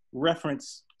scholarly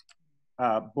reference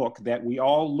book that we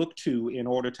all look to in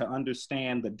order to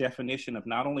understand the definition of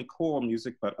not only choral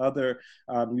music, but other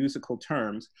musical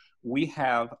terms, we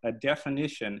have a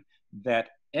definition that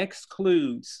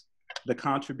excludes the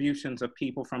contributions of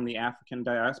people from the African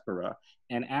diaspora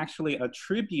and actually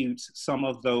attributes some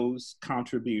of those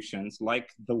contributions, like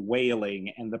the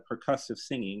wailing and the percussive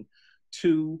singing,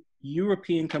 to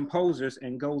European composers,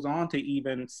 and goes on to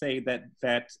even say that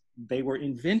they were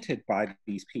invented by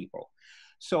these people.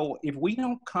 So if we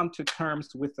don't come to terms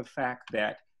with the fact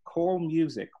that choral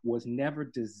music was never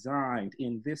designed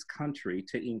in this country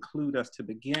to include us to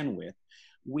begin with,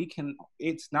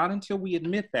 it's not until we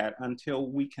admit that, until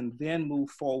we can then move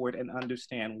forward and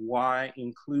understand why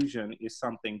inclusion is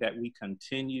something that we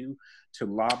continue to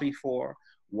lobby for,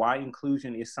 why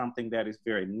inclusion is something that is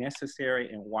very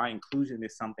necessary, and why inclusion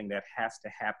is something that has to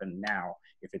happen now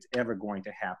if it's ever going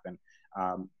to happen,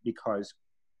 because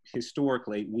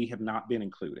historically we have not been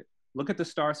included. Look at the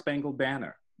Star Spangled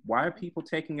Banner. Why are people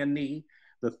taking a knee?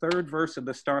 The third verse of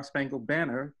the Star Spangled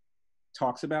Banner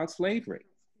talks about slavery.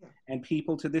 And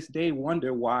people to this day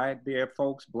wonder why there are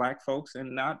folks, Black folks,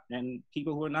 and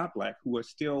people who are not Black, who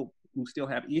still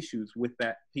have issues with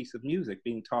that piece of music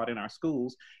being taught in our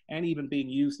schools and even being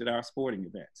used at our sporting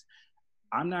events.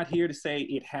 I'm not here to say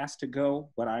it has to go,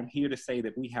 but I'm here to say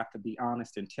that we have to be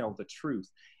honest and tell the truth,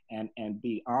 and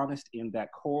be honest in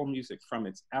that choral music from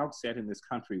its outset in this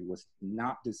country was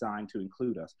not designed to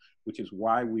include us, which is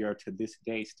why we are to this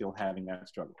day still having that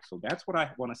struggle. So that's what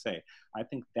I want to say. I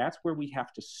think that's where we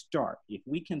have to start. If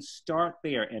we can start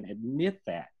there and admit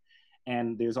that,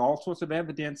 and there's all sorts of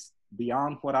evidence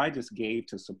beyond what I just gave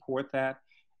to support that,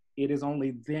 it is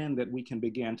only then that we can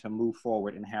begin to move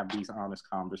forward and have these honest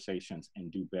conversations and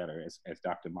do better, as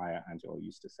Dr. Maya Angelou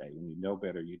used to say, when you know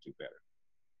better, you do better.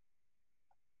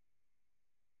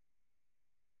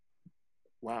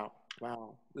 Wow,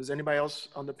 wow. Does anybody else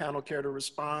on the panel care to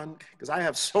respond? Because I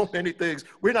have so many things.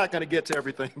 We're not going to get to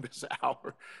everything this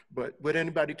hour, but would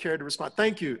anybody care to respond?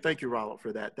 Thank you, Rollo,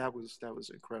 for that. That was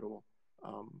incredible.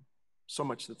 So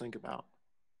much to think about.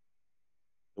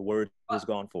 The word has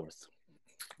gone forth.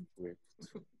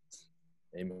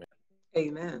 Amen.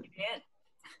 Amen.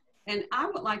 And I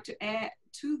would like to add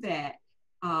to that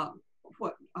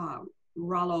what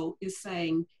Rollo is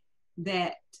saying,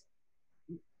 that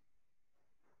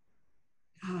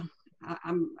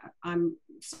I'm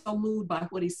so moved by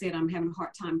what he said. I'm having a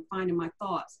hard time finding my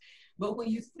thoughts. But when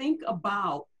you think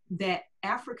about that,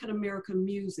 African American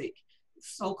music,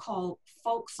 so-called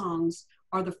folk songs,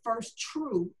 are the first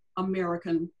true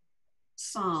American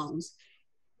songs.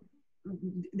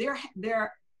 They're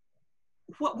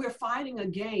what we're fighting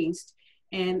against,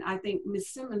 and I think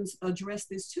Ms. Simmons addressed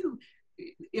this too.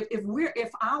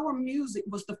 If our music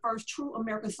was the first true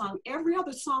American song, every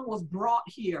other song was brought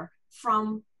here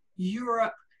from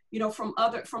Europe, from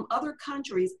other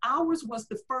countries. Ours was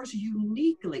the first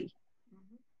uniquely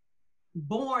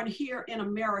born here in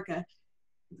America.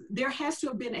 There has to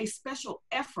have been a special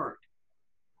effort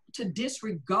to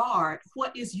disregard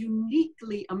what is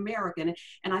uniquely American.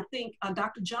 And I think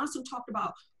Dr. Johnson talked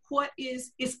about what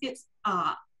is,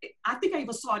 I think I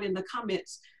even saw it in the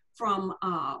comments from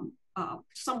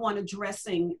someone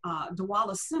addressing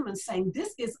Dwalla Simmons, saying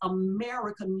this is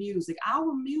American music.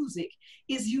 Our music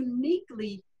is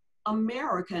uniquely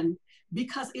American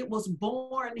because it was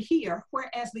born here,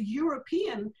 whereas the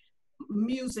European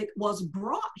music was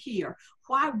brought here.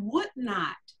 Why would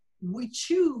not we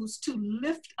choose to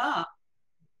lift up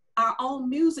our own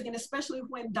music? And especially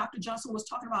when Dr. Johnson was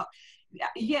talking about,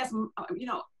 yes,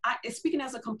 speaking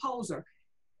as a composer,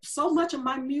 so much of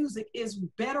my music is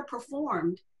better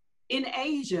performed in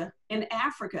Asia and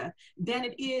Africa than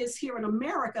it is here in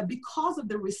America because of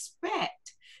the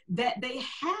respect that they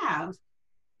have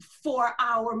for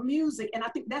our music. And I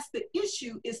think that's the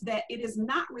issue, is that it is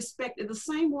not respected the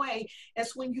same way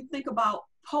as when you think about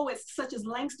poets such as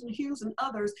Langston Hughes and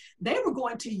others. They were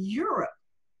going to Europe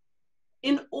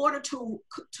in order to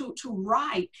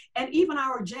write. And even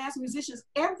our jazz musicians,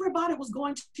 everybody was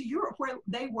going to Europe where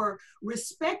they were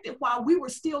respected while we were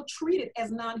still treated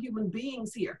as non-human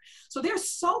beings here. So there's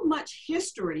so much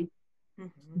history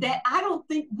that I don't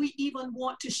think we even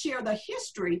want to share the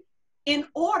history in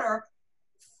order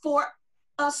for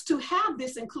us to have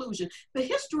this inclusion. The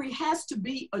history has to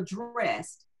be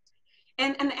addressed.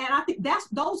 And I think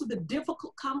those are the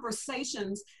difficult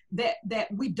conversations that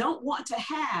we don't want to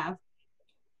have,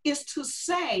 is to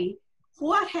say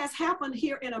what has happened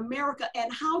here in America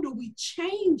and how do we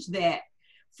change that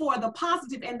for the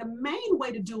positive? And the main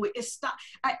way to do it is stop.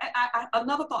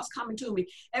 Another thought's coming to me.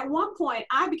 At one point,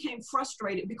 I became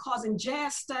frustrated because in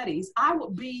jazz studies, I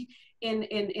would be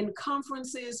in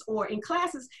conferences or in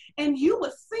classes, and you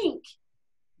would think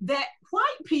that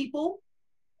white people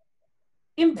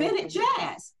invented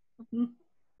jazz.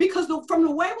 Because from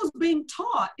the way it was being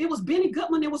taught, it was Benny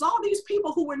Goodman, it was all these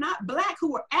people who were not Black,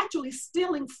 who were actually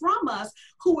stealing from us,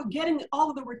 who were getting all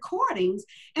of the recordings.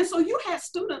 And so you had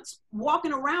students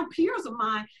walking around, peers of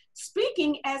mine,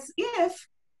 speaking as if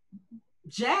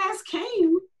jazz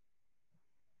came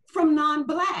from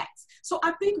non-Blacks. So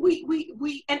I think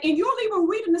and you'll even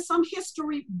read into some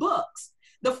history books,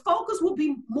 the focus will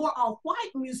be more on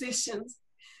white musicians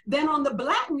than on the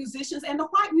Black musicians. And the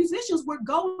white musicians were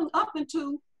going up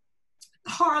into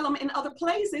Harlem and other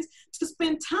places to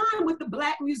spend time with the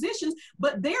Black musicians,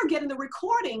 but they're getting the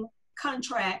recording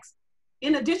contracts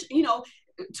in addition,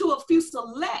 to a few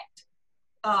select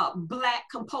Black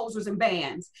composers and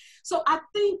bands. So I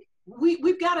think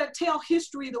we've got to tell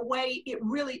history the way it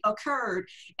really occurred,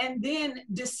 and then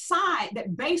decide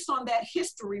that based on that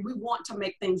history, we want to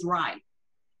make things right.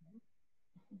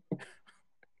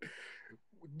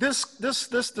 This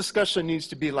discussion needs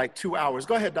to be like 2 hours.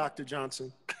 Go ahead, Dr.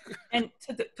 Johnson. And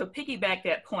to piggyback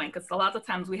that point, because a lot of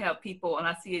times we have people, and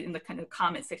I see it in the kind of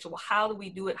comment section, well, how do we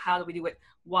do it? How do we do it?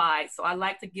 Why? So I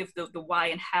like to give the why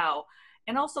and how,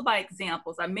 and also by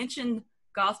examples. I mentioned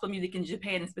gospel music in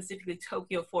Japan and specifically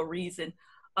Tokyo for a reason.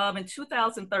 In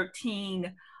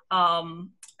 2013,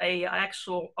 a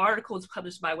actual article was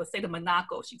published by Waseda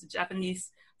Monako. She's a Japanese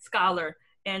scholar.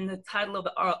 And the title of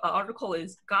the article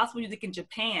is Gospel Music in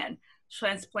Japan,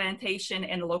 Transplantation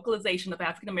and Localization of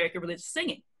African-American Religious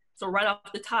Singing. So right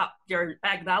off the top, you're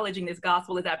acknowledging this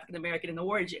gospel is African-American in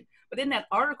origin. But in that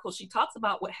article, she talks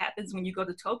about what happens when you go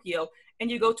to Tokyo and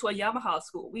you go to a Yamaha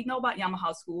school. We know about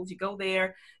Yamaha schools. You go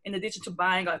there, in addition to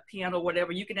buying a piano or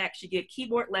whatever, you can actually get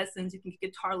keyboard lessons, you can get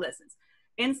guitar lessons.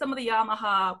 In some of the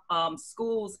Yamaha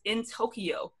schools in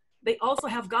Tokyo, they also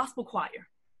have gospel choir.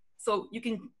 So you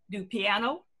can do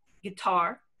piano,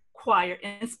 guitar, choir,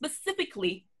 and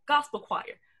specifically gospel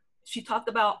choir. She talked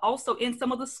about also in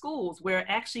some of the schools where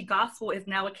actually gospel is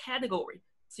now a category.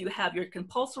 So you have your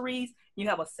compulsories, you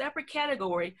have a separate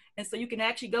category, and so you can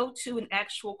actually go to an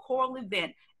actual choral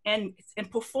event and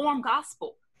perform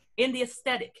gospel in the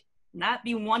aesthetic, not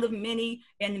be one of many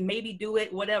and maybe do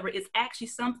it, whatever. It's actually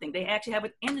something. They actually have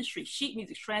an industry, sheet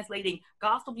music, translating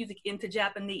gospel music into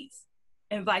Japanese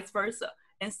and vice versa.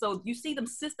 And so you see them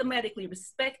systematically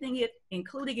respecting it,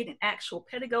 including it in actual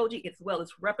pedagogy as well as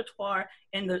repertoire,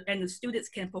 and the students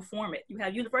can perform it. You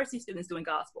have university students doing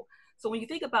gospel. So when you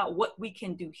think about what we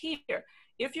can do here,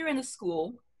 if you're in a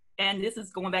school, and this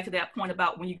is going back to that point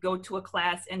about when you go to a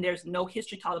class and there's no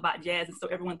history taught about jazz, and so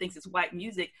everyone thinks it's white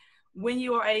music, when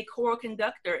you are a choral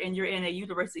conductor and you're in a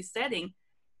university setting,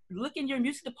 look in your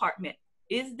music department.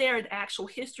 Is there an actual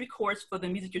history course for the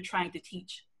music you're trying to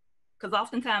teach? Because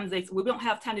oftentimes we don't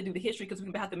have time to do the history because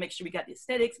we have to make sure we got the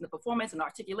aesthetics and the performance and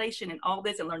articulation and all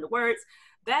this and learn the words.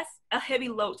 That's a heavy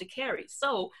load to carry.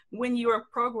 So when you're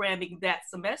programming that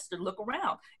semester, look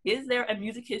around. Is there a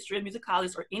music history, a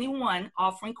musicologist, or anyone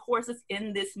offering courses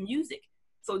in this music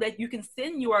so that you can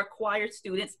send your choir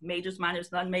students, majors,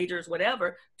 minors, non-majors,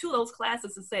 whatever, to those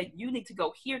classes and say, you need to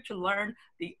go here to learn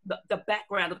the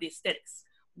background of the aesthetics.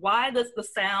 Why does the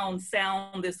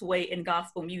sound this way in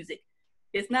gospel music?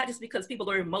 It's not just because people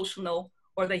are emotional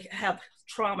or they have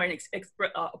trauma and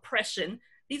oppression.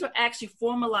 These are actually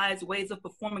formalized ways of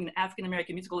performing the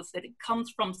African-American musical aesthetic.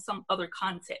 Comes from some other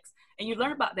context. And you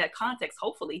learn about that context,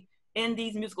 hopefully, in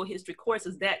these musical history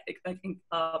courses that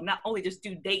not only just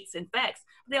do dates and facts,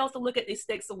 but they also look at the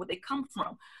aesthetics of where they come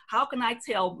from. How can I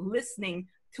tell listening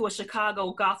to a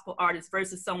Chicago gospel artist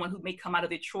versus someone who may come out of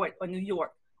Detroit or New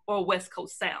York or a West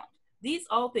Coast sound? These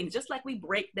all things, just like we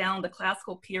break down the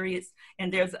classical periods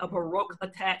and there's a Baroque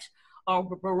attached, or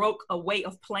Baroque a way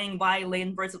of playing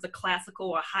violin versus a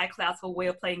classical or high classical way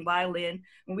of playing violin.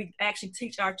 When we actually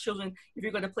teach our children, if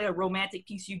you're going to play a romantic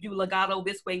piece, you do legato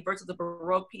this way versus a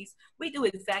Baroque piece. We do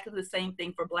exactly the same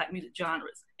thing for Black music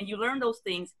genres. And you learn those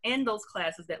things in those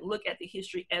classes that look at the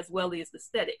history as well as the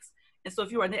aesthetics. And so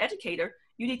if you're an educator,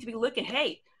 you need to be looking,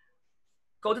 hey,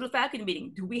 go to the faculty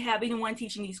meeting. Do we have anyone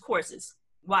teaching these courses?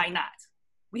 Why not?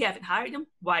 We haven't hired them.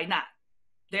 Why not?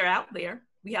 They're out there.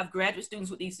 We have graduate students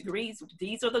with these degrees.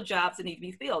 These are the jobs that need to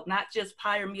be filled. Not just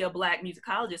hire me a Black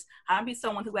musicologist. Hire me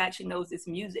someone who actually knows this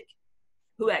music,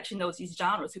 who actually knows these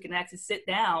genres, who can actually sit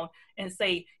down and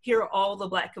say, here are all the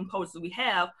Black composers we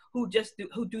have who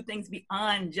do things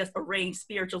beyond just arrange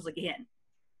spirituals again.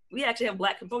 We actually have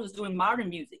Black composers doing modern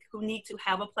music who need to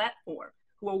have a platform,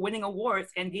 who are winning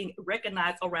awards and being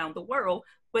recognized around the world,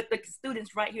 but the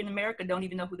students right here in America don't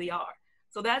even know who they are.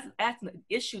 So that's an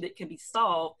issue that can be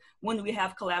solved when we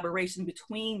have collaboration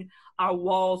between our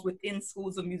walls within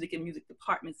schools of music and music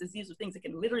departments. These are things that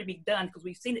can literally be done because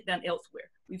we've seen it done elsewhere.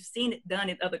 We've seen it done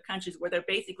in other countries where there are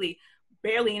basically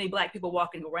barely any Black people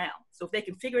walking around. So if they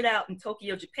can figure it out in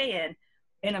Tokyo, Japan,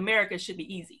 in America, it should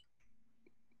be easy.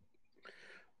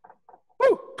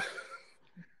 Woo.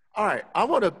 All right, I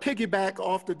want to piggyback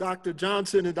off to Dr.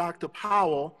 Johnson and Dr.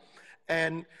 Powell.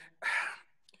 And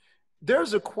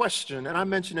there's a question, and I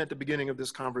mentioned at the beginning of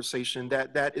this conversation,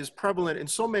 that is prevalent in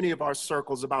so many of our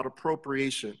circles about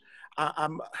appropriation.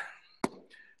 I'm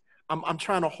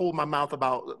trying to hold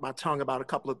my tongue about a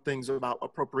couple of things about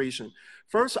appropriation.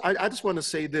 First, I just want to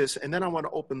say this, and then I want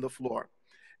to open the floor.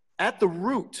 At the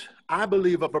root, I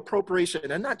believe, of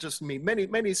appropriation, and not just me,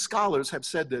 many scholars have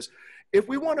said this. If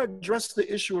we want to address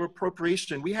the issue of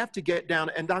appropriation, we have to get down,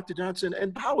 and Dr. Johnson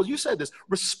and Powell, you said this,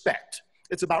 respect.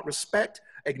 It's about respect,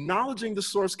 acknowledging the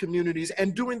source communities,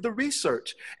 and doing the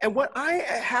research. And what I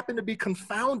happen to be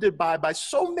confounded by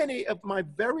so many of my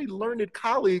very learned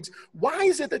colleagues, why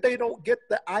is it that they don't get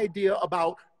the idea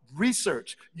about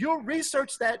research? You'll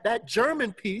research that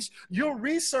German piece, you'll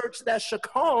research that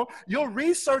chaconne, you'll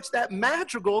research that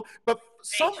madrigal, but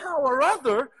somehow or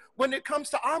other, when it comes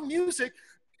to our music,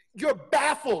 you're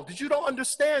baffled. You don't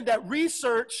understand that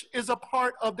research is a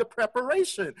part of the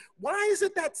preparation. Why is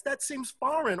it that seems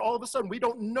foreign? All of a sudden, we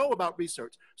don't know about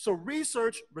research. So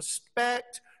research,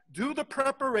 respect, do the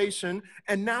preparation,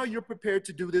 and now you're prepared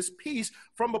to do this piece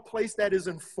from a place that is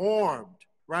informed,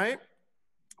 right?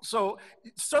 So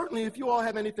certainly, if you all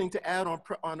have anything to add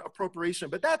on appropriation,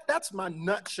 but that's my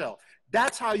nutshell.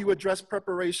 That's how you address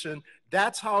preparation.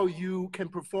 That's how you can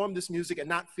perform this music and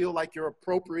not feel like you're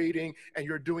appropriating and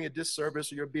you're doing a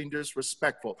disservice or you're being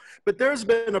disrespectful. But there's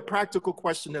been a practical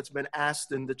question that's been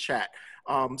asked in the chat.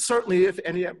 Certainly, if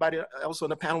anybody else on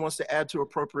the panel wants to add to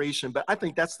appropriation, but I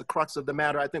think that's the crux of the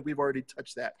matter. I think we've already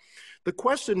touched that. The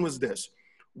question was this: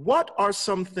 what are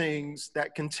some things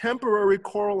that contemporary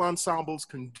choral ensembles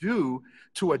can do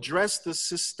to address the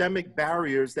systemic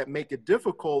barriers that make it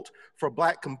difficult for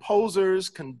Black composers,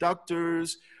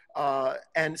 conductors,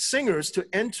 and singers to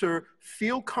enter,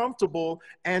 feel comfortable,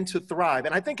 and to thrive?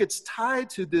 And I think it's tied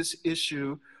to this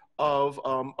issue of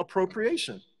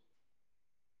appropriation.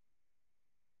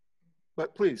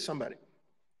 But please, somebody.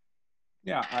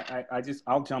 Yeah,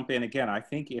 I'll jump in again. I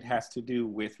think it has to do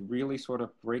with really sort of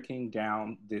breaking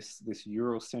down this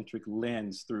Eurocentric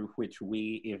lens through which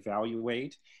we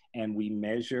evaluate and we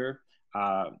measure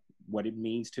what it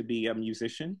means to be a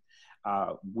musician.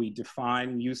 We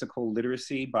define musical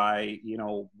literacy by,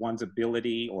 one's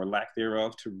ability or lack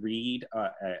thereof to read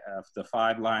the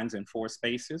 5 lines and 4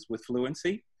 spaces with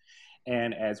fluency.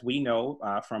 And as we know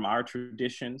from our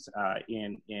traditions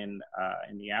in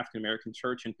the African American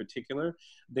church in particular,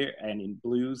 and in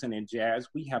blues and in jazz,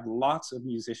 we have lots of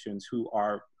musicians who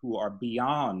are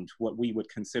beyond what we would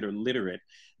consider literate.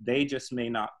 They just may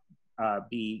not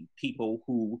be people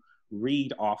who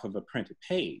read off of a printed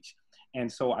page.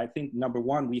 And so I think, number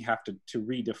one, we have to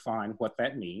redefine what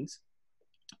that means.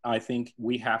 I think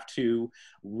we have to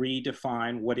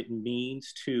redefine what it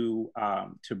means to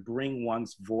bring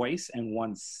one's voice and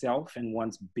one's self and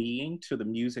one's being to the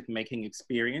music making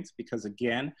experience. Because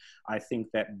again, I think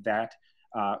that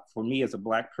for me as a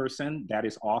Black person, that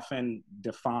is often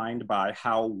defined by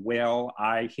how well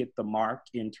I hit the mark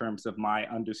in terms of my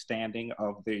understanding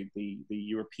of the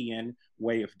European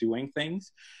way of doing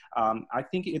things. I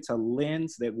think it's a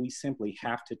lens that we simply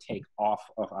have to take off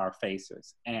of our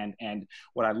faces. And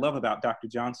what I love about Dr.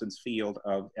 Johnson's field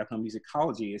of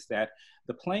ethnomusicology is that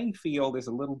the playing field is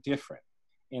a little different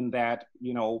in that,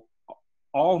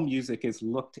 all music is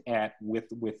looked at with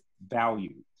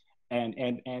value.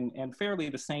 And fairly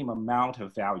the same amount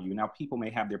of value. Now, people may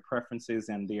have their preferences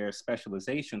and their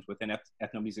specializations within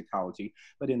ethnomusicology,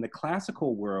 but in the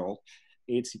classical world,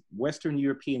 it's Western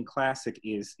European classic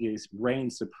is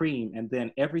reigns supreme, and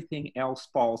then everything else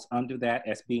falls under that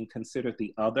as being considered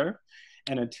the other.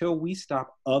 And until we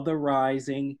stop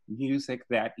otherizing music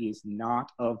that is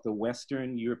not of the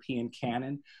Western European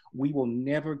canon, we will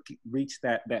never reach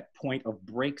that point of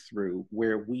breakthrough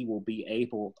where we will be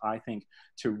able, I think,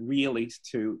 to really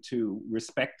to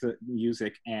respect the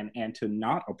music and to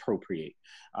not appropriate.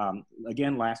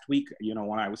 Again, last week,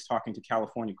 when I was talking to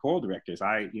California choral directors,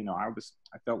 I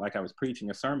felt like I was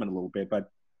preaching a sermon a little bit, but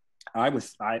I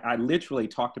literally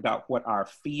talked about what our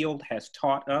field has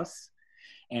taught us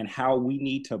and how we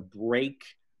need to break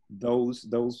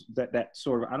that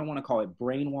sort of, I don't want to call it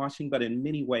brainwashing, but in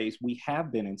many ways we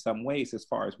have been in some ways, as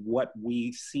far as what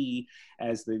we see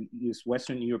as this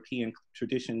Western European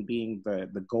tradition being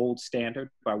the gold standard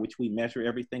by which we measure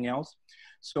everything else.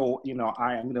 So, you know,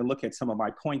 I'm going to look at some of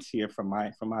my points here from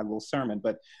my little sermon,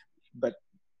 but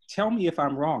tell me if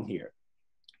I'm wrong here.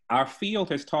 Our field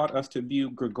has taught us to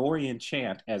view Gregorian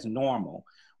chant as normal,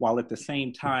 while at the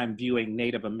same time viewing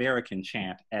Native American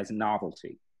chant as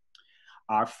novelty.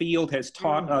 Our field has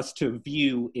taught us to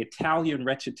view Italian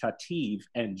recitative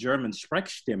and German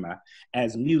Sprechstimme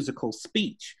as musical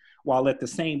speech, while at the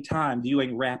same time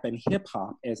viewing rap and hip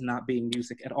hop as not being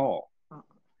music at all.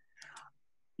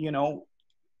 You know,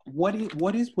 what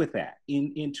is with that?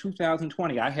 In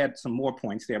 2020, I had some more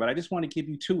points there, but I just want to give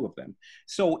you two of them.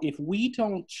 So if we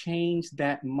don't change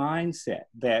that mindset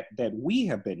that we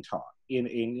have been taught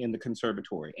in the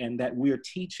conservatory and that we're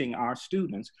teaching our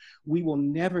students, we will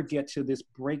never get to this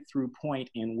breakthrough point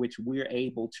in which we're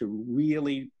able to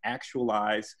really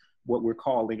actualize what we're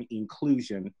calling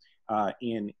inclusion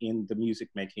in the music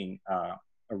making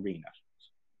arena.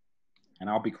 And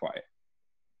I'll be quiet.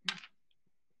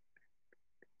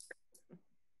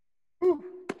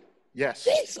 Yes.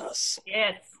 Jesus.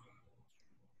 Yes.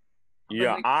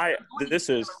 Yeah, this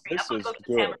is good.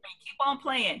 Keep on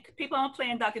playing. Keep on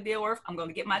playing, Dr. Dilworth. I'm going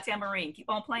to get my tambourine. Keep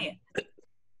on playing.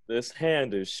 This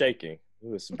hand is shaking.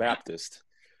 It's Baptist.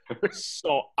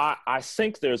 So I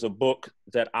think there's a book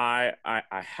that I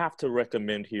have to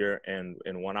recommend here, and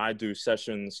when I do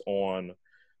sessions on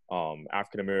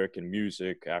African-American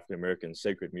music, African-American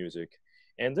sacred music,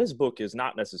 and this book is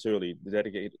not necessarily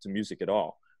dedicated to music at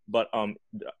all, but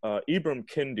Ibram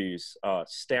Kendi's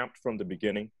Stamped from the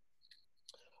Beginning,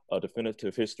 A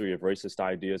Definitive History of Racist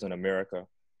Ideas in America,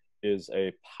 is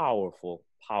a powerful,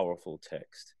 powerful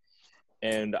text.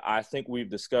 And I think we've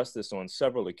discussed this on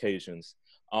several occasions,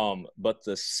 but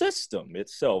the system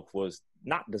itself was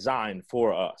not designed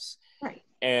for us. Right.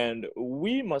 And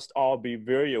we must all be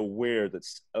very aware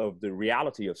of the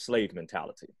reality of slave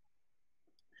mentality.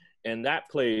 And that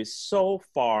plays so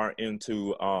far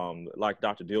into, like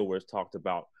Dr. Dilworth talked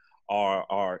about,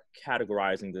 our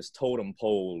categorizing this totem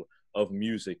pole of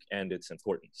music and its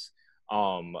importance.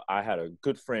 I had a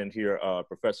good friend here,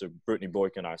 Professor Brittany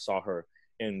Boykin. I saw her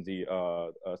in the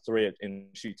thread, and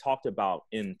she talked about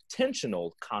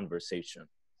intentional conversation.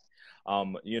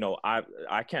 You know,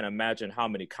 I can't imagine how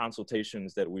many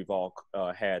consultations that we've all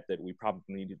had that we probably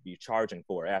need to be charging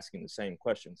for asking the same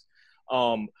questions.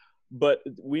 But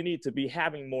we need to be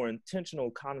having more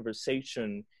intentional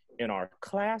conversation in our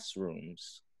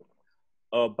classrooms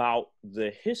about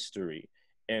the history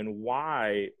and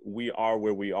why we are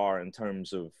where we are in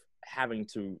terms of having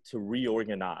to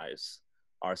reorganize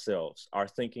ourselves, our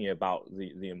thinking about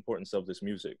the importance of this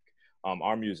music,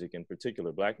 our music in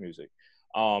particular, Black music.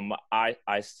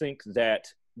 I think that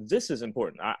this is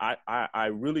important. I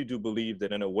really do believe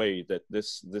that in a way that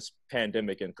this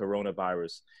pandemic and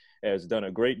coronavirus has done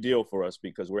a great deal for us,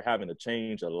 because we're having to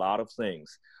change a lot of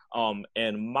things.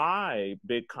 And my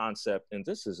big concept, and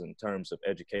this is in terms of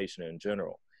education in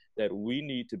general, that we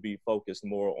need to be focused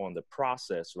more on the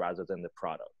process rather than the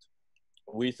product.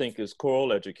 We think as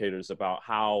choral educators about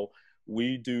how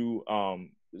we do,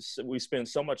 we spend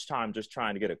so much time just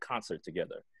trying to get a concert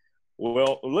together.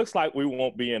 Well, it looks like we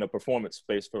won't be in a performance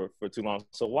space for too long.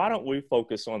 So why don't we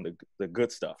focus on the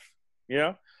good stuff?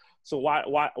 Yeah. So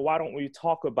why don't we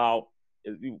talk about,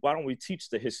 why don't we teach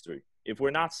the history? If we're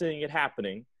not seeing it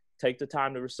happening, take the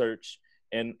time to research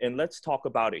and let's talk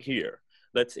about it here.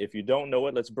 If you don't know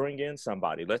it, let's bring in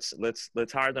somebody. Let's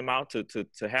hire them out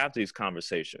to have these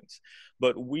conversations.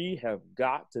 But we have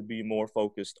got to be more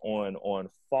focused on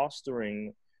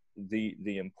fostering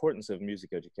the importance of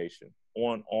music education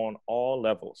on all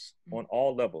levels,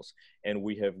 And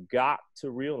we have got to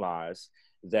realize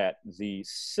that the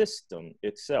system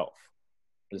itself,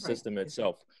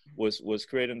 was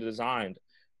created and designed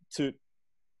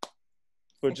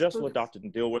for just what Dr.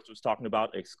 Dilworth was talking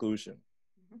about, exclusion.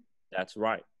 That's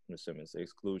right, Ms. Simmons,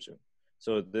 exclusion.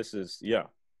 So this is, yeah,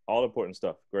 all important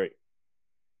stuff. Great.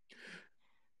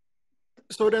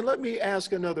 So then let me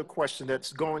ask another question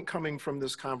that's coming from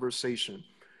this conversation.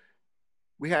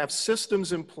 We have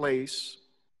systems in place,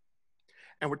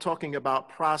 and we're talking about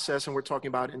process, and we're talking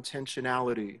about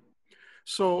intentionality.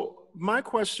 So my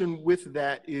question with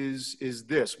that is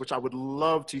this, which I would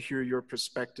love to hear your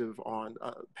perspective on,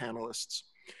 panelists.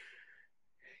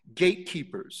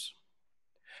 Gatekeepers,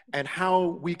 and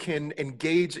how we can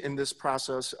engage in this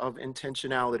process of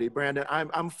intentionality. Brandon,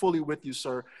 I'm fully with you,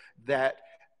 sir, that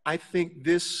I think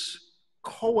this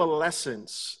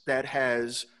coalescence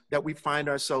that we find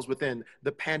ourselves within,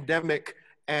 the pandemic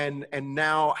and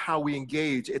now how we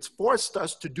engage. It's forced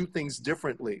us to do things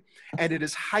differently, and it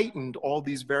has heightened all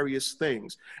these various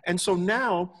things. And so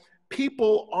now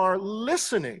people are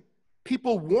listening.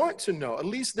 People want to know. At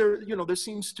least there, there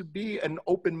seems to be an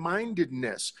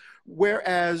open-mindedness,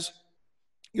 whereas,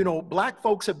 Black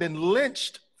folks have been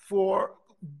lynched for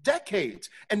decades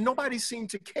and nobody seemed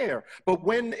to care. But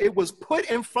when it was put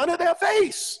in front of their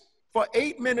face for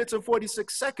 8 minutes and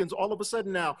 46 seconds, all of a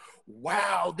sudden now,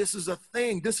 wow, this is a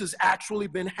thing. This has actually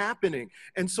been happening.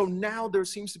 And so now there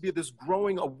seems to be this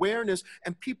growing awareness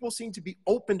and people seem to be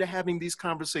open to having these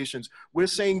conversations. We're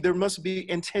saying there must be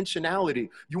intentionality.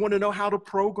 You want to know how to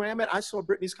program it? I saw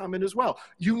Brittany's comment as well.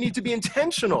 You need to be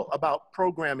intentional about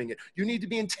programming it. You need to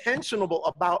be intentional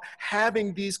about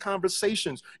having these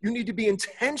conversations. You need to be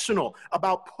intentional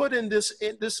about putting this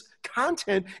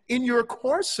content in your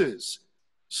courses.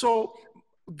 So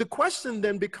the question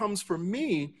then becomes for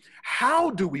me,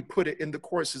 how do we put it in the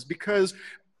courses? Because,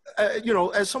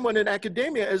 as someone in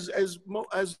academia, as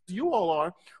you all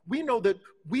are, we know that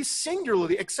we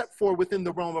singularly, except for within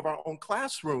the realm of our own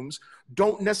classrooms,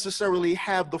 don't necessarily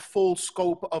have the full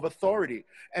scope of authority.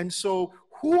 And so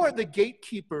who are the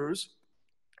gatekeepers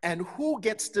and who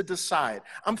gets to decide?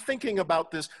 I'm thinking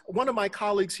about this. One of my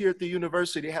colleagues here at the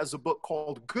university has a book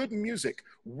called Good Music,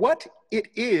 What It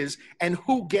Is and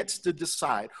Who Gets to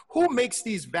Decide. Who makes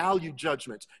these value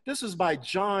judgments? This is by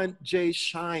John J.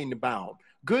 Scheinbaum.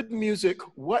 Good Music,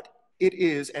 What It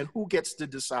Is and Who Gets to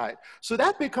Decide. So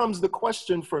that becomes the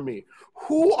question for me.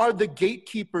 Who are the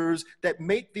gatekeepers that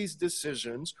make these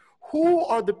decisions? Who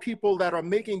are the people that are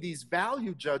making these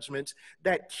value judgments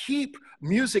that keep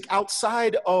music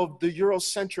outside of the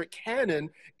Eurocentric canon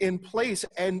in place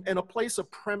and in a place of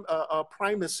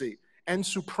primacy and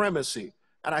supremacy?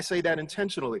 And I say that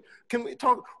intentionally. Can we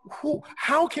talk,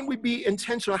 how can we be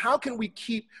intentional? How can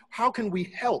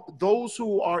we help those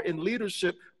who are in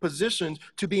leadership positions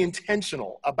to be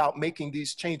intentional about making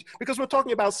these changes? Because we're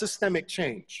talking about systemic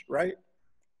change, right?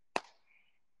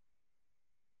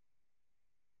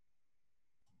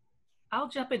 I'll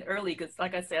jump in early because,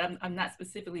 like I said, I'm not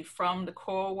specifically from the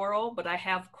choral world, but I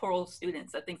have choral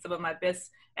students. I think some of my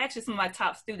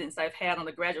top students I've had on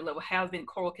the graduate level have been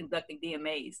choral conducting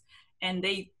DMAs, and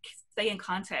they stay in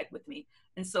contact with me.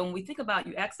 And so when we think about,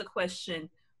 you ask the question,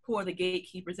 who are the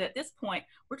gatekeepers? At this point,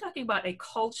 we're talking about a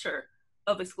culture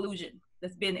of exclusion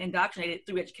that's been indoctrinated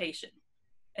through education.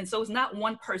 And so it's not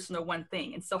one person or one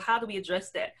thing. And so how do we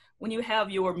address that? When you have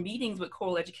your meetings with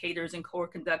choral educators and choral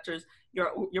conductors,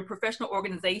 your professional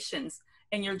organizations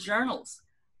and your journals,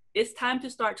 it's time to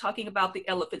start talking about the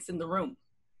elephants in the room.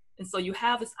 And so you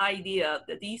have this idea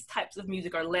that these types of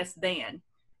music are less than,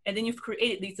 and then you've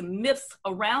created these myths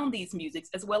around these musics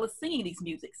as well as singing these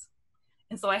musics.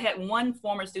 And so I had one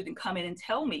former student come in and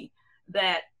tell me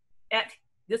that at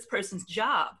this person's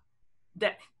job,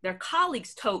 that their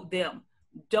colleagues told them,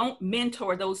 don't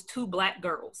mentor those two Black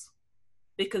girls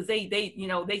because they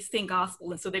sing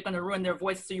gospel, and so they're going to ruin their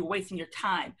voices, so you're wasting your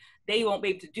time. They won't be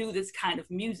able to do this kind of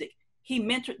music. He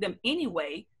mentored them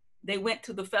anyway. They went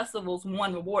to the festivals,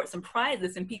 won awards and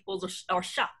prizes, and people are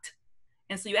shocked.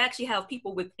 And so you actually have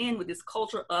people with this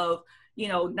culture of,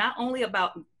 not only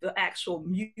about the actual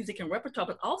music and repertoire,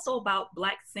 but also about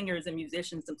Black singers and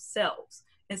musicians themselves.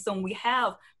 And so when we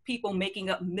have people making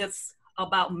up myths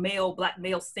about Black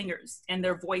male singers and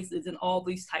their voices and all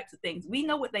these types of things, we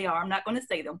know what they are. I'm not going to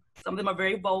say them. Some of them are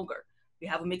very vulgar. We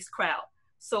have a mixed crowd.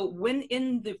 So when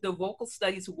in the vocal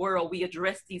studies world, we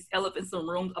address these elephants in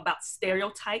rooms about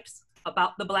stereotypes,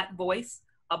 about the Black voice,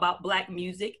 about Black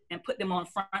music, and put them on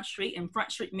Front Street. And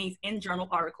Front Street means in journal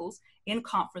articles, in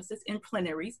conferences, in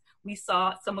plenaries. We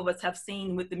saw, some of us have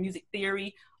seen with the music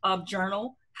theory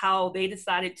journal, how they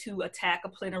decided to attack a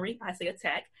plenary, I say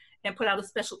attack, and put out a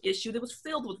special issue that was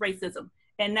filled with racism.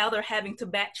 And now they're having to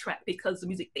backtrack because the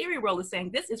music theory world is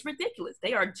saying, this is ridiculous.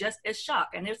 They are just as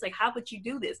shocked. And they're saying, how could you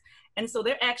do this? And so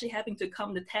they're actually having to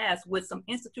come to task with some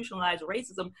institutionalized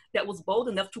racism that was bold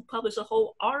enough to publish a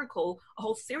whole article, a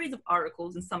whole series of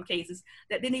articles in some cases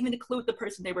that didn't even include the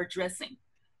person they were addressing.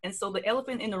 And so the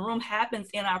elephant in the room happens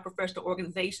in our professional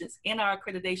organizations, in our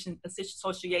accreditation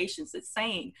associations. It's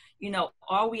saying,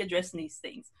 are we addressing these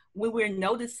things? When we're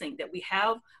noticing that we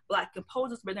have Black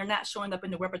composers, but they're not showing up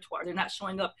in the repertoire, they're not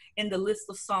showing up in the list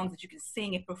of songs that you can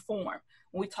sing and perform.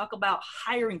 When we talk about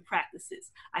hiring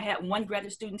practices, I had one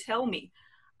graduate student tell me,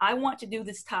 I want to do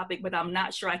this topic, but I'm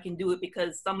not sure I can do it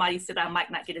because somebody said I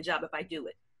might not get a job if I do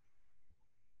it.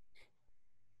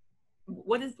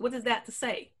 What is that to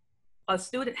say? A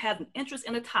student has an interest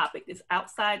in a topic that's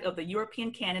outside of the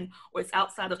European canon, or it's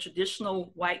outside of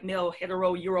traditional white male,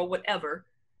 hetero, Euro, whatever.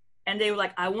 And they were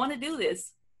like, I want to do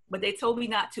this, but they told me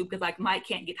not to because I might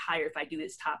can't get hired if I do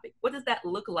this topic. What does that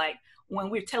look like when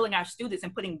we're telling our students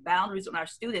and putting boundaries on our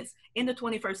students in the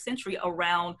 21st century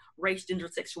around race, gender,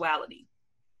 sexuality?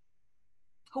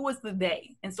 Who is the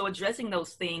they? And so addressing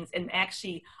those things and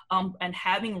actually and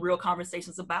having real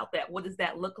conversations about that. What does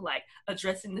that look like?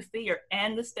 Addressing the fear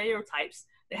and the stereotypes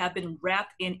that have been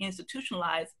wrapped in,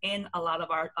 institutionalized in a lot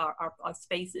of our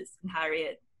spaces in higher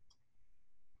ed.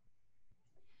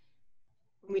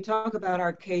 When we talk about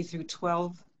our K through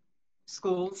 12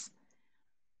 schools,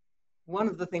 one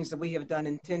of the things that we have done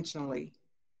intentionally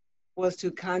was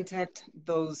to contact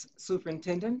those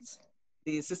superintendents,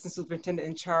 the assistant superintendent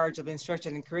in charge of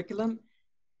instruction and curriculum,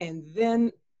 and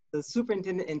then the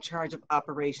superintendent in charge of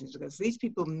operations, because these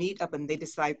people meet up and they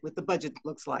decide what the budget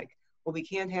looks like. Well, we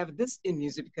can't have this in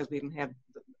music because we don't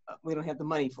have the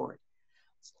money for it.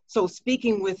 So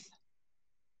speaking with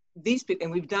these people,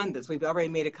 and we've done this, we've already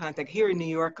made a contact here in New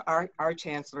York. Our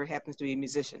chancellor happens to be a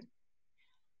musician,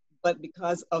 but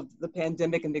because of the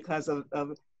pandemic and because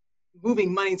of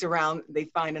moving monies around, they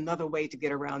find another way to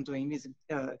get around doing music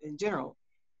in general.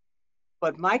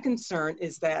 But my concern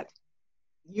is that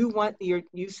you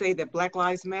say that Black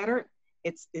Lives Matter.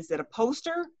 Is it a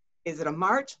poster? Is it a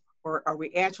march? Or are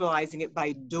we actualizing it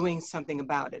by doing something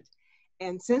about it?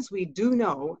 And since we do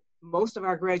know most of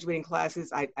our graduating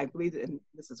classes, I believe that, and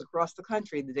this is across the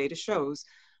country, the data shows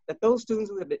that those students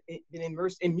who have been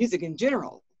immersed in music in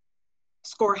general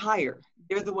score higher.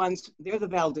 They're the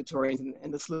valedictorians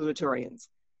and the salutatorians.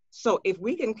 So if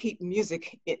we can keep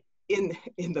music in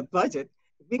the budget,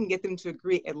 we can get them to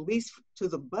agree at least to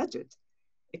the budget,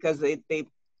 because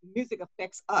music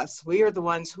affects us. We are the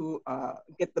ones who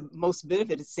get the most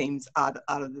benefit, it seems, out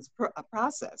of this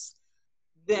process.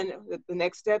 Then the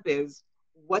next step is,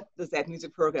 what does that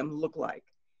music program look like?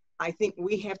 I think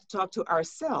we have to talk to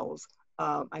ourselves.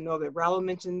 I know that Raul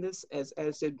mentioned this, as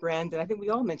did Brandon. I think we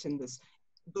all mentioned this.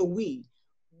 The we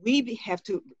have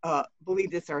to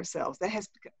believe this ourselves. That has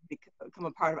become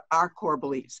a part of our core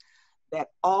beliefs, that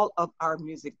all of our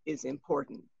music is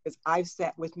important. Because I've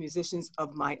sat with musicians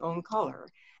of my own color,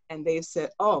 and they've said,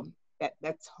 oh,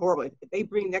 that's horrible. If they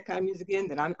bring that kind of music in,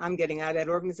 then I'm getting out of that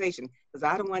organization, because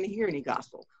I don't want to hear any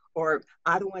gospel, or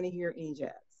I don't want to hear any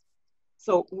jazz.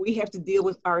 So we have to deal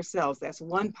with ourselves. That's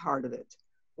one part of it.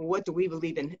 What do we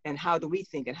believe in, and how do we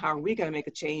think, and how are we going to make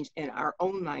a change in our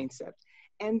own mindset?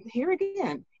 And here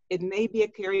again, it may be a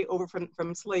carryover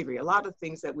from slavery. A lot of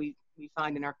things that we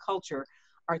find in our culture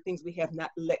are things we have not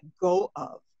let go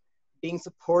of. Being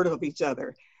supportive of each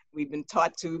other. We've been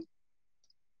taught to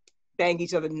bang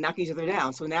each other, knock each other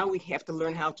down. So now we have to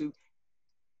learn how to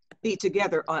be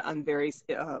together on various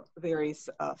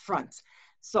fronts.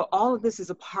 So all of this is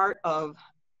a part of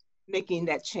making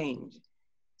that change.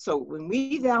 So when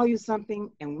we value something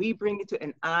and we bring it to,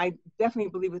 and I definitely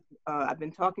believe with, I've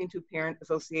been talking to parent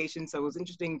associations, so it was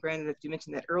interesting, Brandon, that you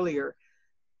mentioned that earlier.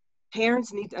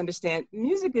 Parents need to understand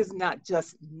music is not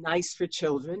just nice for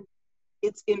children,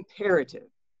 it's imperative.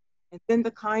 And then the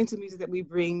kinds of music that we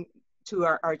bring to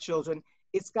our children,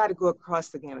 it's got to go across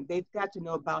the gamut. They've got to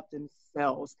know about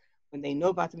themselves. When they know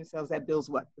about themselves, that builds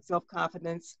what? The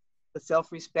self-confidence, the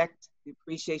self-respect, the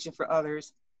appreciation for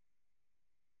others,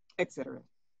 etc.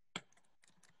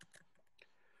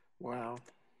 Wow.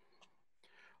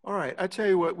 All right, I tell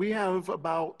you what, we have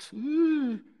about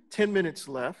 10 minutes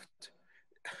left.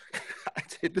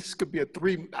 This could be a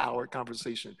 3-hour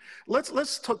conversation.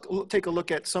 Let's take a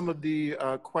look at some of the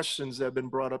questions that have been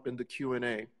brought up in the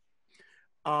Q&A.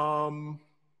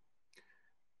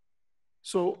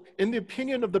 So in the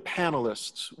opinion of the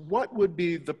panelists, what would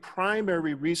be the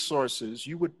primary resources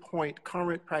you would point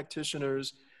current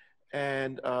practitioners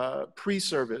and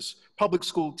pre-service public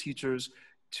school teachers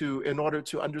to, in order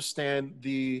to understand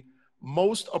the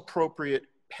most appropriate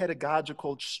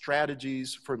pedagogical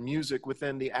strategies for music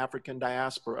within the African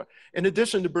diaspora, in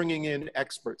addition to bringing in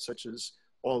experts such as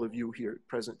all of you here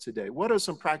present today? What are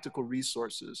some practical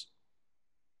resources?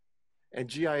 And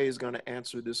GIA is going to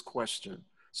answer this question.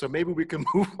 So maybe we can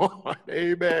move on.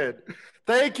 Amen.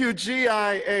 Thank you,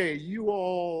 GIA. You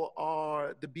all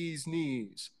are the bee's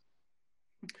knees.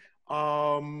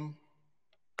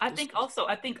 I think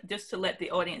just to let the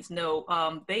audience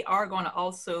know, they are going to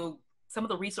also, some of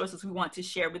the resources we want to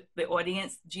share with the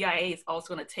audience, GIA is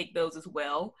also going to take those as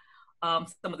well. Some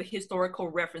of the historical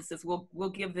references, we'll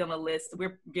give them a list.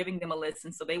 We're giving them a list,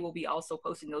 and so they will be also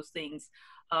posting those things.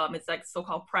 It's like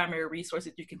so-called primary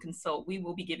resources you can consult. We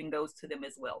will be giving those to them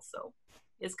as well. So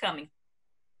it's coming.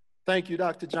 Thank you,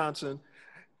 Dr. Johnson.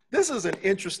 This is an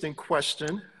interesting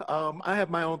question. I have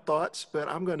my own thoughts, but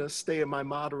I'm going to stay in my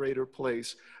moderator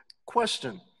place.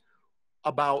 Question: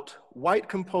 about white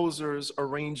composers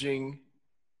arranging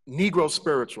Negro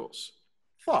spirituals.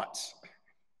 Thoughts?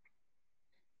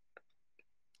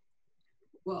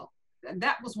 Well,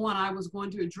 that was one I was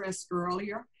going to address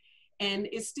earlier. And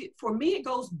it's, for me, it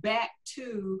goes back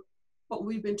to what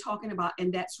we've been talking about,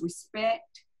 and that's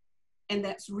respect, and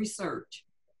that's research.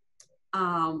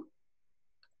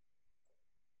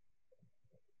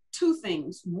 Two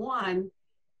things. One,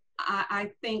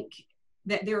 I think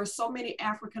that there are so many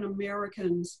African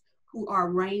Americans who are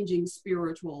arranging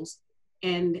spirituals,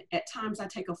 and at times I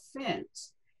take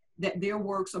offense that their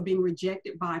works are being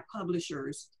rejected by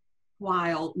publishers,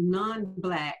 while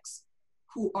non-Blacks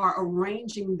who are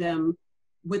arranging them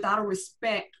without a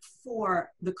respect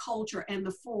for the culture and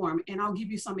the form. And I'll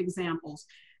give you some examples.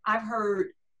 I've heard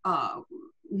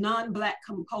non-Black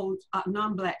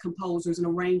composers and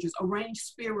arrangers arrange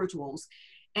spirituals,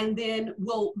 and then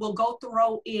we'll go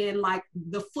throw in like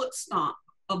the foot stomp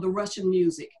of the Russian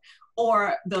music,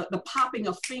 or the popping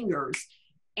of fingers,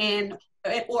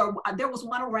 or there was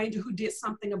one arranger who did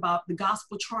something about the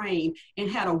gospel train and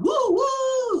had a woo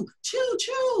woo, choo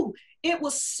choo. It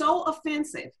was so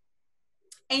offensive.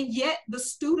 And yet the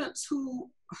students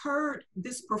who heard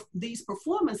these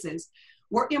performances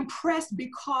were impressed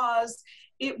because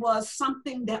it was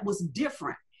something that was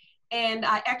different. And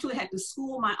I actually had to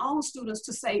school my own students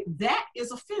to say that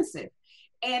is offensive,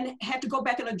 and had to go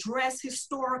back and address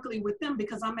historically with them,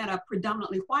 because I'm at a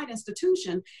predominantly white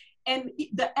institution. And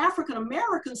the African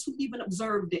Americans who even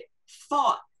observed it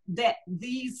thought that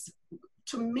these,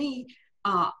 to me,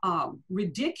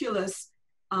 ridiculous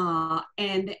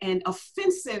and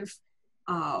offensive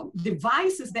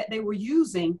devices that they were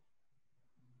using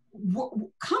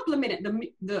complemented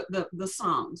the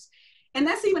songs. And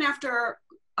that's even after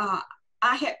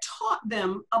I had taught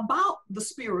them about the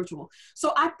spiritual.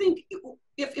 So I think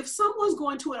if someone's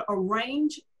going to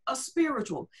arrange a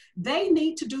spiritual, they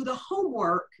need to do the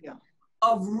homework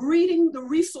of reading the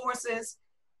resources,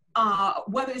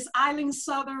 whether it's Eileen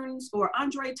Southern's or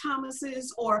Andre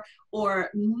Thomas's or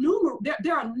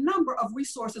there are a number of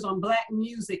resources on Black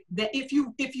music that if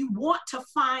you want to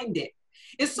find it.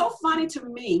 It's so funny to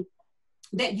me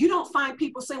that you don't find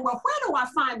people saying, well, where do I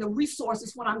find the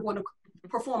resources when I'm going to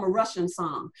perform a Russian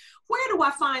song? Where do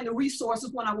I find the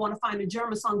resources when I want to find a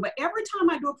German song? But every time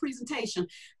I do a presentation,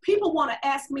 people want to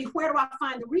ask me, where do I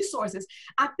find the resources?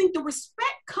 I think the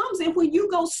respect comes in when you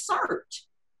go search.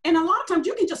 And a lot of times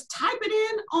you can just type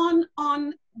it in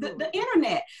on the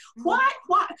internet. Why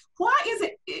is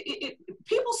it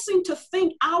people seem to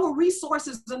think our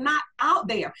resources are not out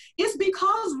there? It's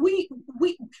because we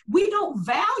don't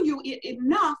value it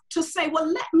enough to say, well,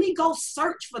 let me go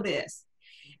search for this.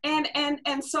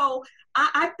 And so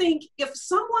I think if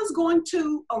someone's going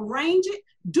to arrange it,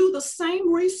 do the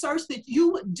same research that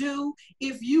you would do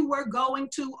if you were going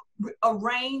to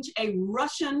arrange a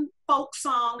Russian folk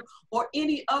song or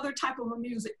any other type of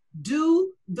music.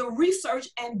 Do the research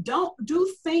and don't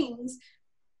do things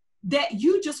that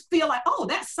you just feel like, oh,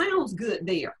 that sounds good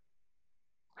there.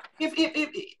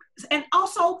 And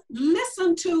also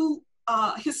listen to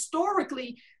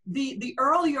historically the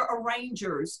earlier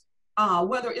arrangers,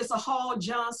 whether it's a Hall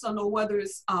Johnson or whether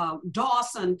it's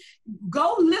Dawson.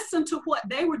 Go listen to what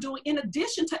they were doing in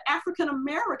addition to African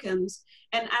Americans.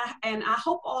 And I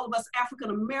hope all of us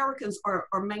African Americans are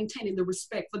maintaining the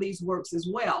respect for these works as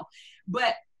well.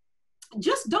 But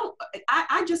just don't,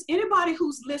 anybody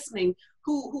who's listening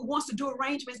who wants to do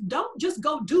arrangements, don't just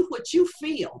go do what you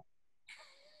feel.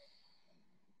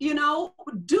 You know,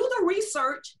 do the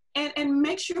research and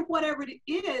make sure whatever it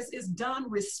is done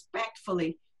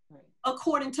respectfully,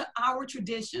 according to our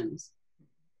traditions.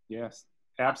 Yes,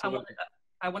 absolutely.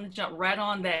 I want to jump right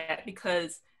on that,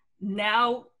 because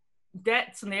now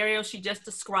that scenario she just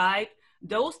described,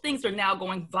 those things are now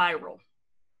going viral.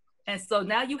 And so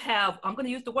now you have, I'm going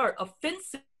to use the word,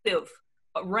 offensive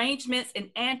arrangements and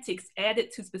antics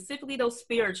added to specifically those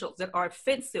spirituals that are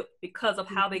offensive because of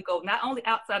how they go, not only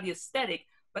outside the aesthetic,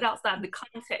 but outside the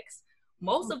context.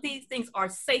 Most of these things are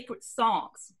sacred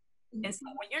songs. And so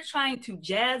when you're trying to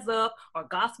jazz up or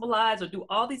gospelize or do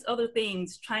all these other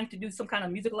things, trying to do some kind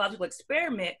of musicological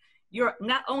experiment, you're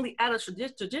not only out of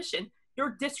tradition,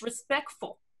 you're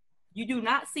disrespectful. You do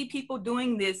not see people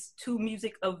doing this to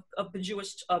music of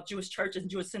Jewish churches and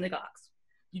Jewish synagogues.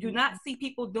 You do not see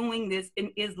people doing this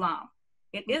in Islam.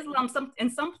 In Islam, in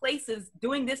some places,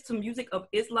 doing this to music of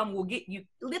Islam will get you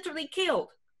literally killed.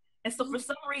 And so for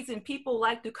some reason, people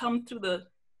like to come to the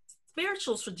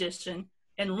spiritual tradition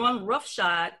and run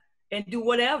roughshod and do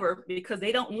whatever because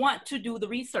they don't want to do the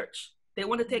research. They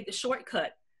want to take the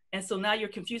shortcut. And so now you're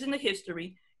confusing the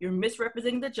history. you're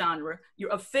misrepresenting the genre,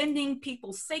 you're offending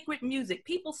people's sacred music.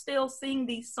 People still sing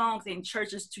these songs in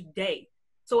churches today.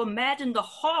 So imagine the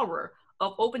horror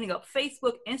of opening up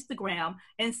Facebook, Instagram,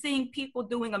 and seeing people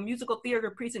doing a musical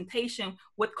theater presentation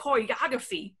with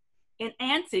choreography and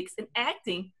antics and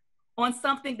acting on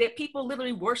something that people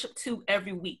literally worship to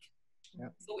every week.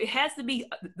 Yep. So it has to be,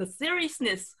 the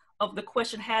seriousness of the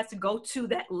question has to go to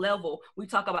that level. We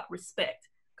talk about respect.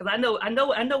 Because I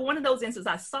know one of those instances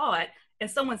I saw it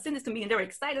and someone sent it to me and they were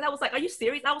excited. I was like, are you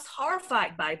serious? I was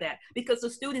horrified by that because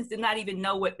the students did not even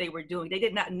know what they were doing. They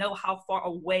did not know how far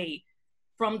away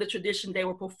from the tradition they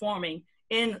were performing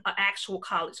in an actual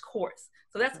college course.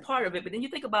 So that's part of it. But then you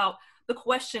think about the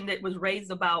question that was raised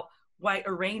about white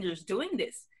arrangers doing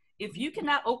this. If you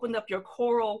cannot open up your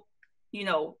choral,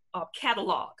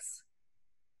 catalogs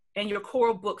and your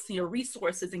choral books and your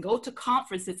resources and go to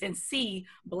conferences and see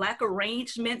Black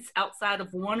arrangements outside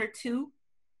of one or two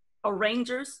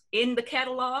arrangers in the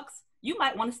catalogs, you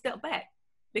might want to step back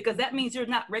because that means you're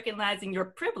not recognizing your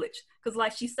privilege. Because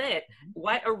like she said,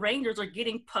 white arrangers are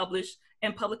getting published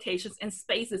in publications and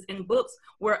spaces in books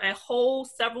where a whole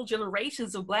several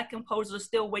generations of Black composers are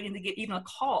still waiting to get even a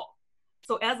call.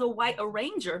 So as a white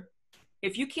arranger,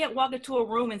 if you can't walk into a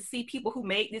room and see people who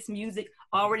made this music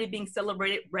already being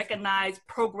celebrated, recognized,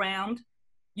 programmed,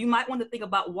 you might want to think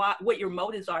about what your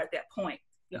motives are at that point.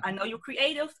 I know you're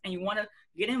creative and you want to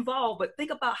get involved, but think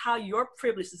about how your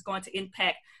privilege is going to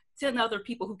impact 10 other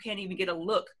people who can't even get a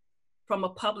look from a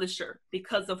publisher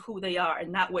because of who they are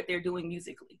and not what they're doing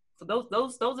musically. So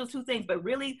those are two things, but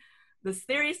really the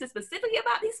seriousness specifically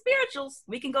about these spirituals,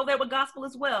 we can go there with gospel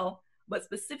as well, but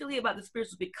specifically about the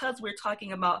spirituals because we're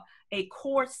talking about a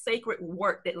core sacred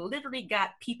work that literally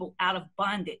got people out of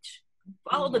bondage.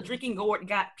 Follow the Drinking Gourd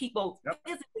got people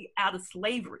physically out of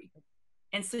slavery.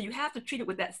 And so you have to treat it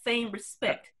with that same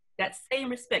respect,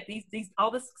 These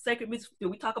all this sacred music that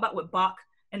we talk about with Bach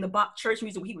and the Bach church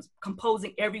music, he was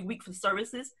composing every week for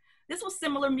services. This was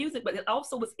similar music, but it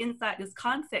also was inside this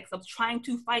context of trying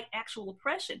to fight actual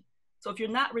oppression. So if you're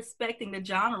not respecting the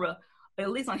genre, at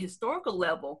least on a historical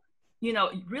level,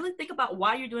 really think about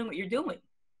why you're doing what you're doing.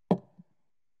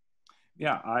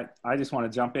 Yeah, I just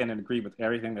want to jump in and agree with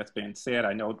everything that's been said.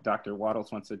 I know Dr.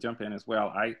 Waddles wants to jump in as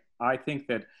well. I think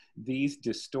that these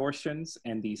distortions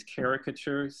and these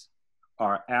caricatures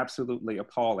are absolutely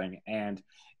appalling. And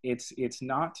it's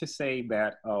not to say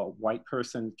that a white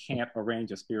person can't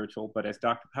arrange a spiritual, but as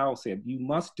Dr. Powell said, you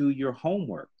must do your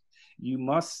homework. You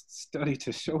must study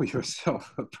to show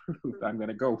yourself approved. I'm going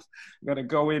to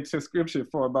go into scripture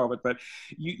for a moment, but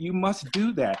you must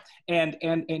do that. And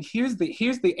here's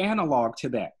the analog to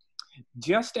that.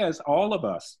 Just as all of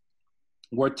us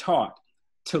were taught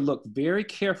to look very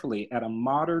carefully at a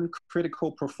modern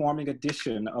critical performing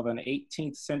edition of an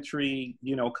 18th century,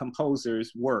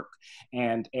 composer's work,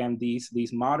 and these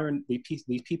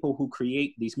people who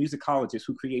create these musicologists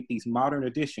who create these modern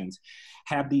editions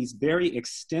have these very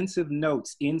extensive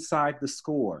notes inside the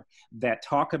score that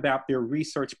talk about their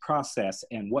research process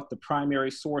and what the primary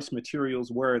source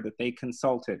materials were that they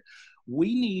consulted.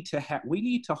 We need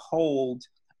to hold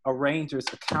arrangers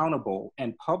accountable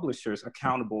and publishers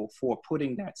accountable for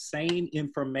putting that same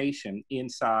information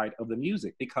inside of the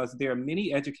music, because there are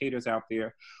many educators out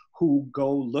there who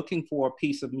go looking for a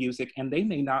piece of music and they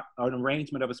may not, an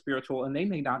arrangement of a spiritual, and they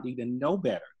may not even know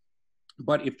better.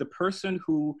 But if the person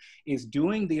who is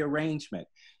doing the arrangement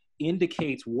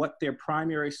indicates what their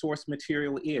primary source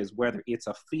material is, whether it's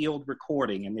a field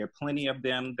recording, and there are plenty of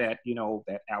them that,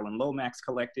 that Alan Lomax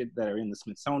collected that are in the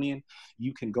Smithsonian.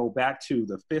 You can go back to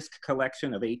the Fisk collection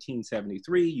of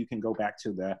 1873. You can go back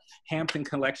to the Hampton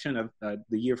collection of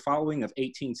the year following of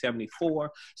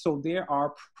 1874. So there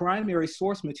are primary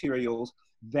source materials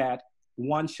that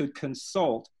one should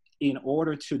consult in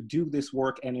order to do this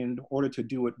work and in order to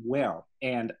do it well.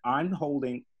 And I'm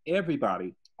holding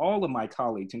everybody, all of my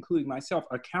colleagues, including myself,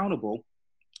 accountable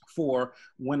for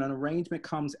when an arrangement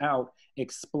comes out,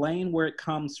 explain where it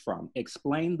comes from,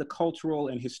 explain the cultural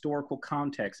and historical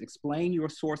context, explain your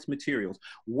source materials.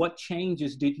 What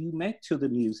changes did you make to the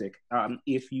music,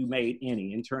 if you made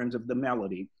any, in terms of the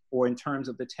melody or in terms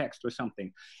of the text or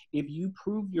something? If you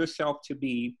prove yourself to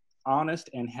be honest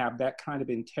and have that kind of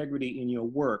integrity in your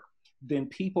work, then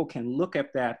people can look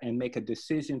at that and make a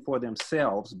decision for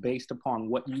themselves based upon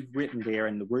what you've written there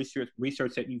and the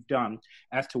research that you've done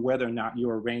as to whether or not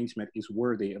your arrangement is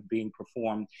worthy of being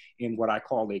performed in what I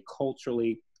call a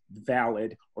culturally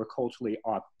valid or culturally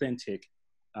authentic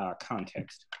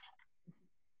context.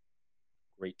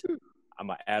 Great. I'm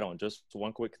gonna add on just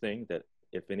one quick thing, that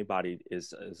if anybody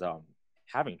is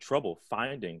having trouble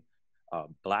finding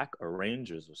Black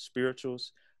arrangers or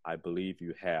spirituals, I believe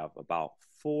you have about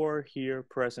 4 here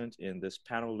present in this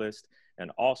panel list. And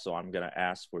also, I'm going to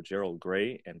ask for Gerald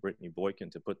Gray and Brittany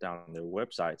Boykin to put down their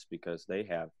websites because they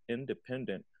have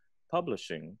independent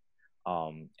publishing,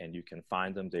 and you can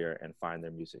find them there and find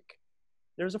their music.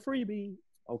 There's a freebie.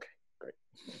 Okay, great.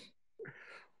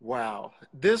 Wow,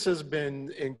 this has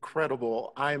been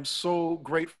incredible. I am so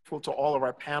grateful to all of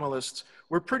our panelists.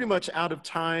 We're pretty much out of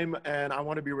time, and I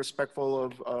want to be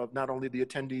respectful of not only the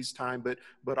attendees' time,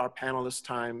 but our panelists'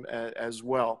 time as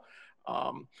well.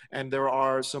 And there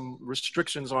are some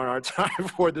restrictions on our time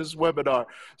for this webinar.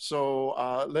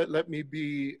 So let me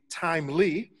be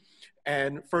timely.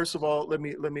 And first of all, let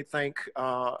me thank,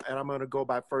 and I'm going to go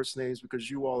by first names because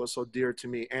you all are so dear to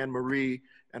me, Anne Marie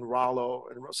and Rollo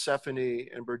and Rosephanie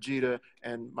and Birgitta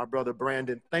and my brother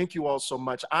Brandon. Thank you all so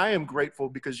much. I am grateful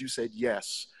because you said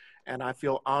yes. And I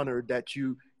feel honored that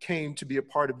you came to be a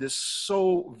part of this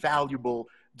so valuable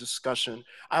discussion.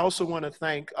 I also want to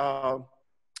thank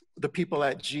the people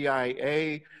at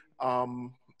GIA,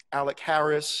 Alec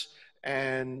Harris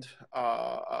and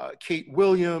Kate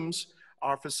Williams,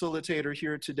 our facilitator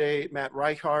here today, Matt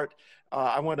Reichart.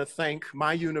 I want to thank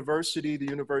my university, the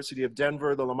University of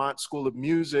Denver, the Lamont School of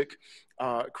Music,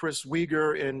 Chris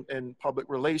Wieger in public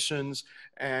relations,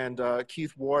 and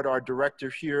Keith Ward, our director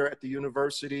here at the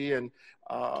university, and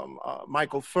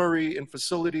Michael Furry in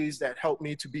facilities that helped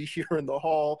me to be here in the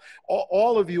hall.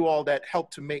 All of you all that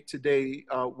helped to make today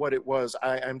what it was.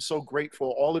 I am so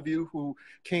grateful. All of you who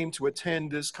came to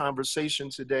attend this conversation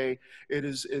today. It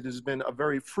has been a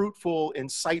very fruitful,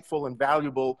 insightful, and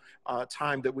valuable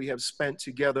time that we have spent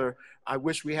together. I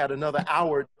wish we had another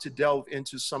hour to delve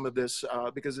into some of this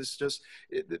because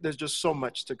there's just so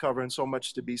much to cover and so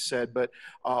much to be said. But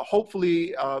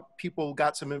hopefully people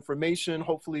got some information.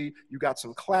 Hopefully you got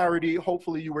some clarity.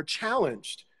 Hopefully you were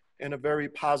challenged in a very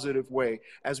positive way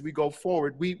as we go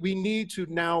forward. We need to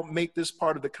now make this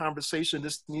part of the conversation.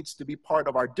 This needs to be part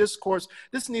of our discourse.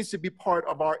 This needs to be part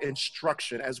of our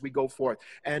instruction as we go forth.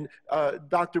 And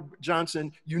Dr.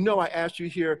 Johnson, you know I asked you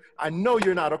here, I know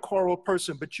you're not a choral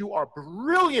person, but you are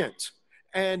brilliant.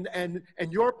 And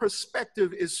your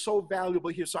perspective is so valuable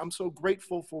here. So I'm so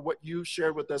grateful for what you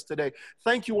shared with us today.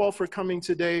 Thank you all for coming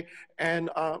today, and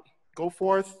go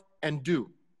forth and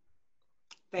do.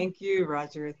 Thank you,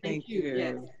 Roger. Thank you.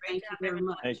 Yes, thank you very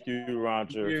much. Thank you,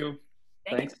 Roger. Thank you.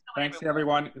 Thanks Thanks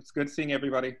everyone. It's good seeing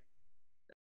everybody.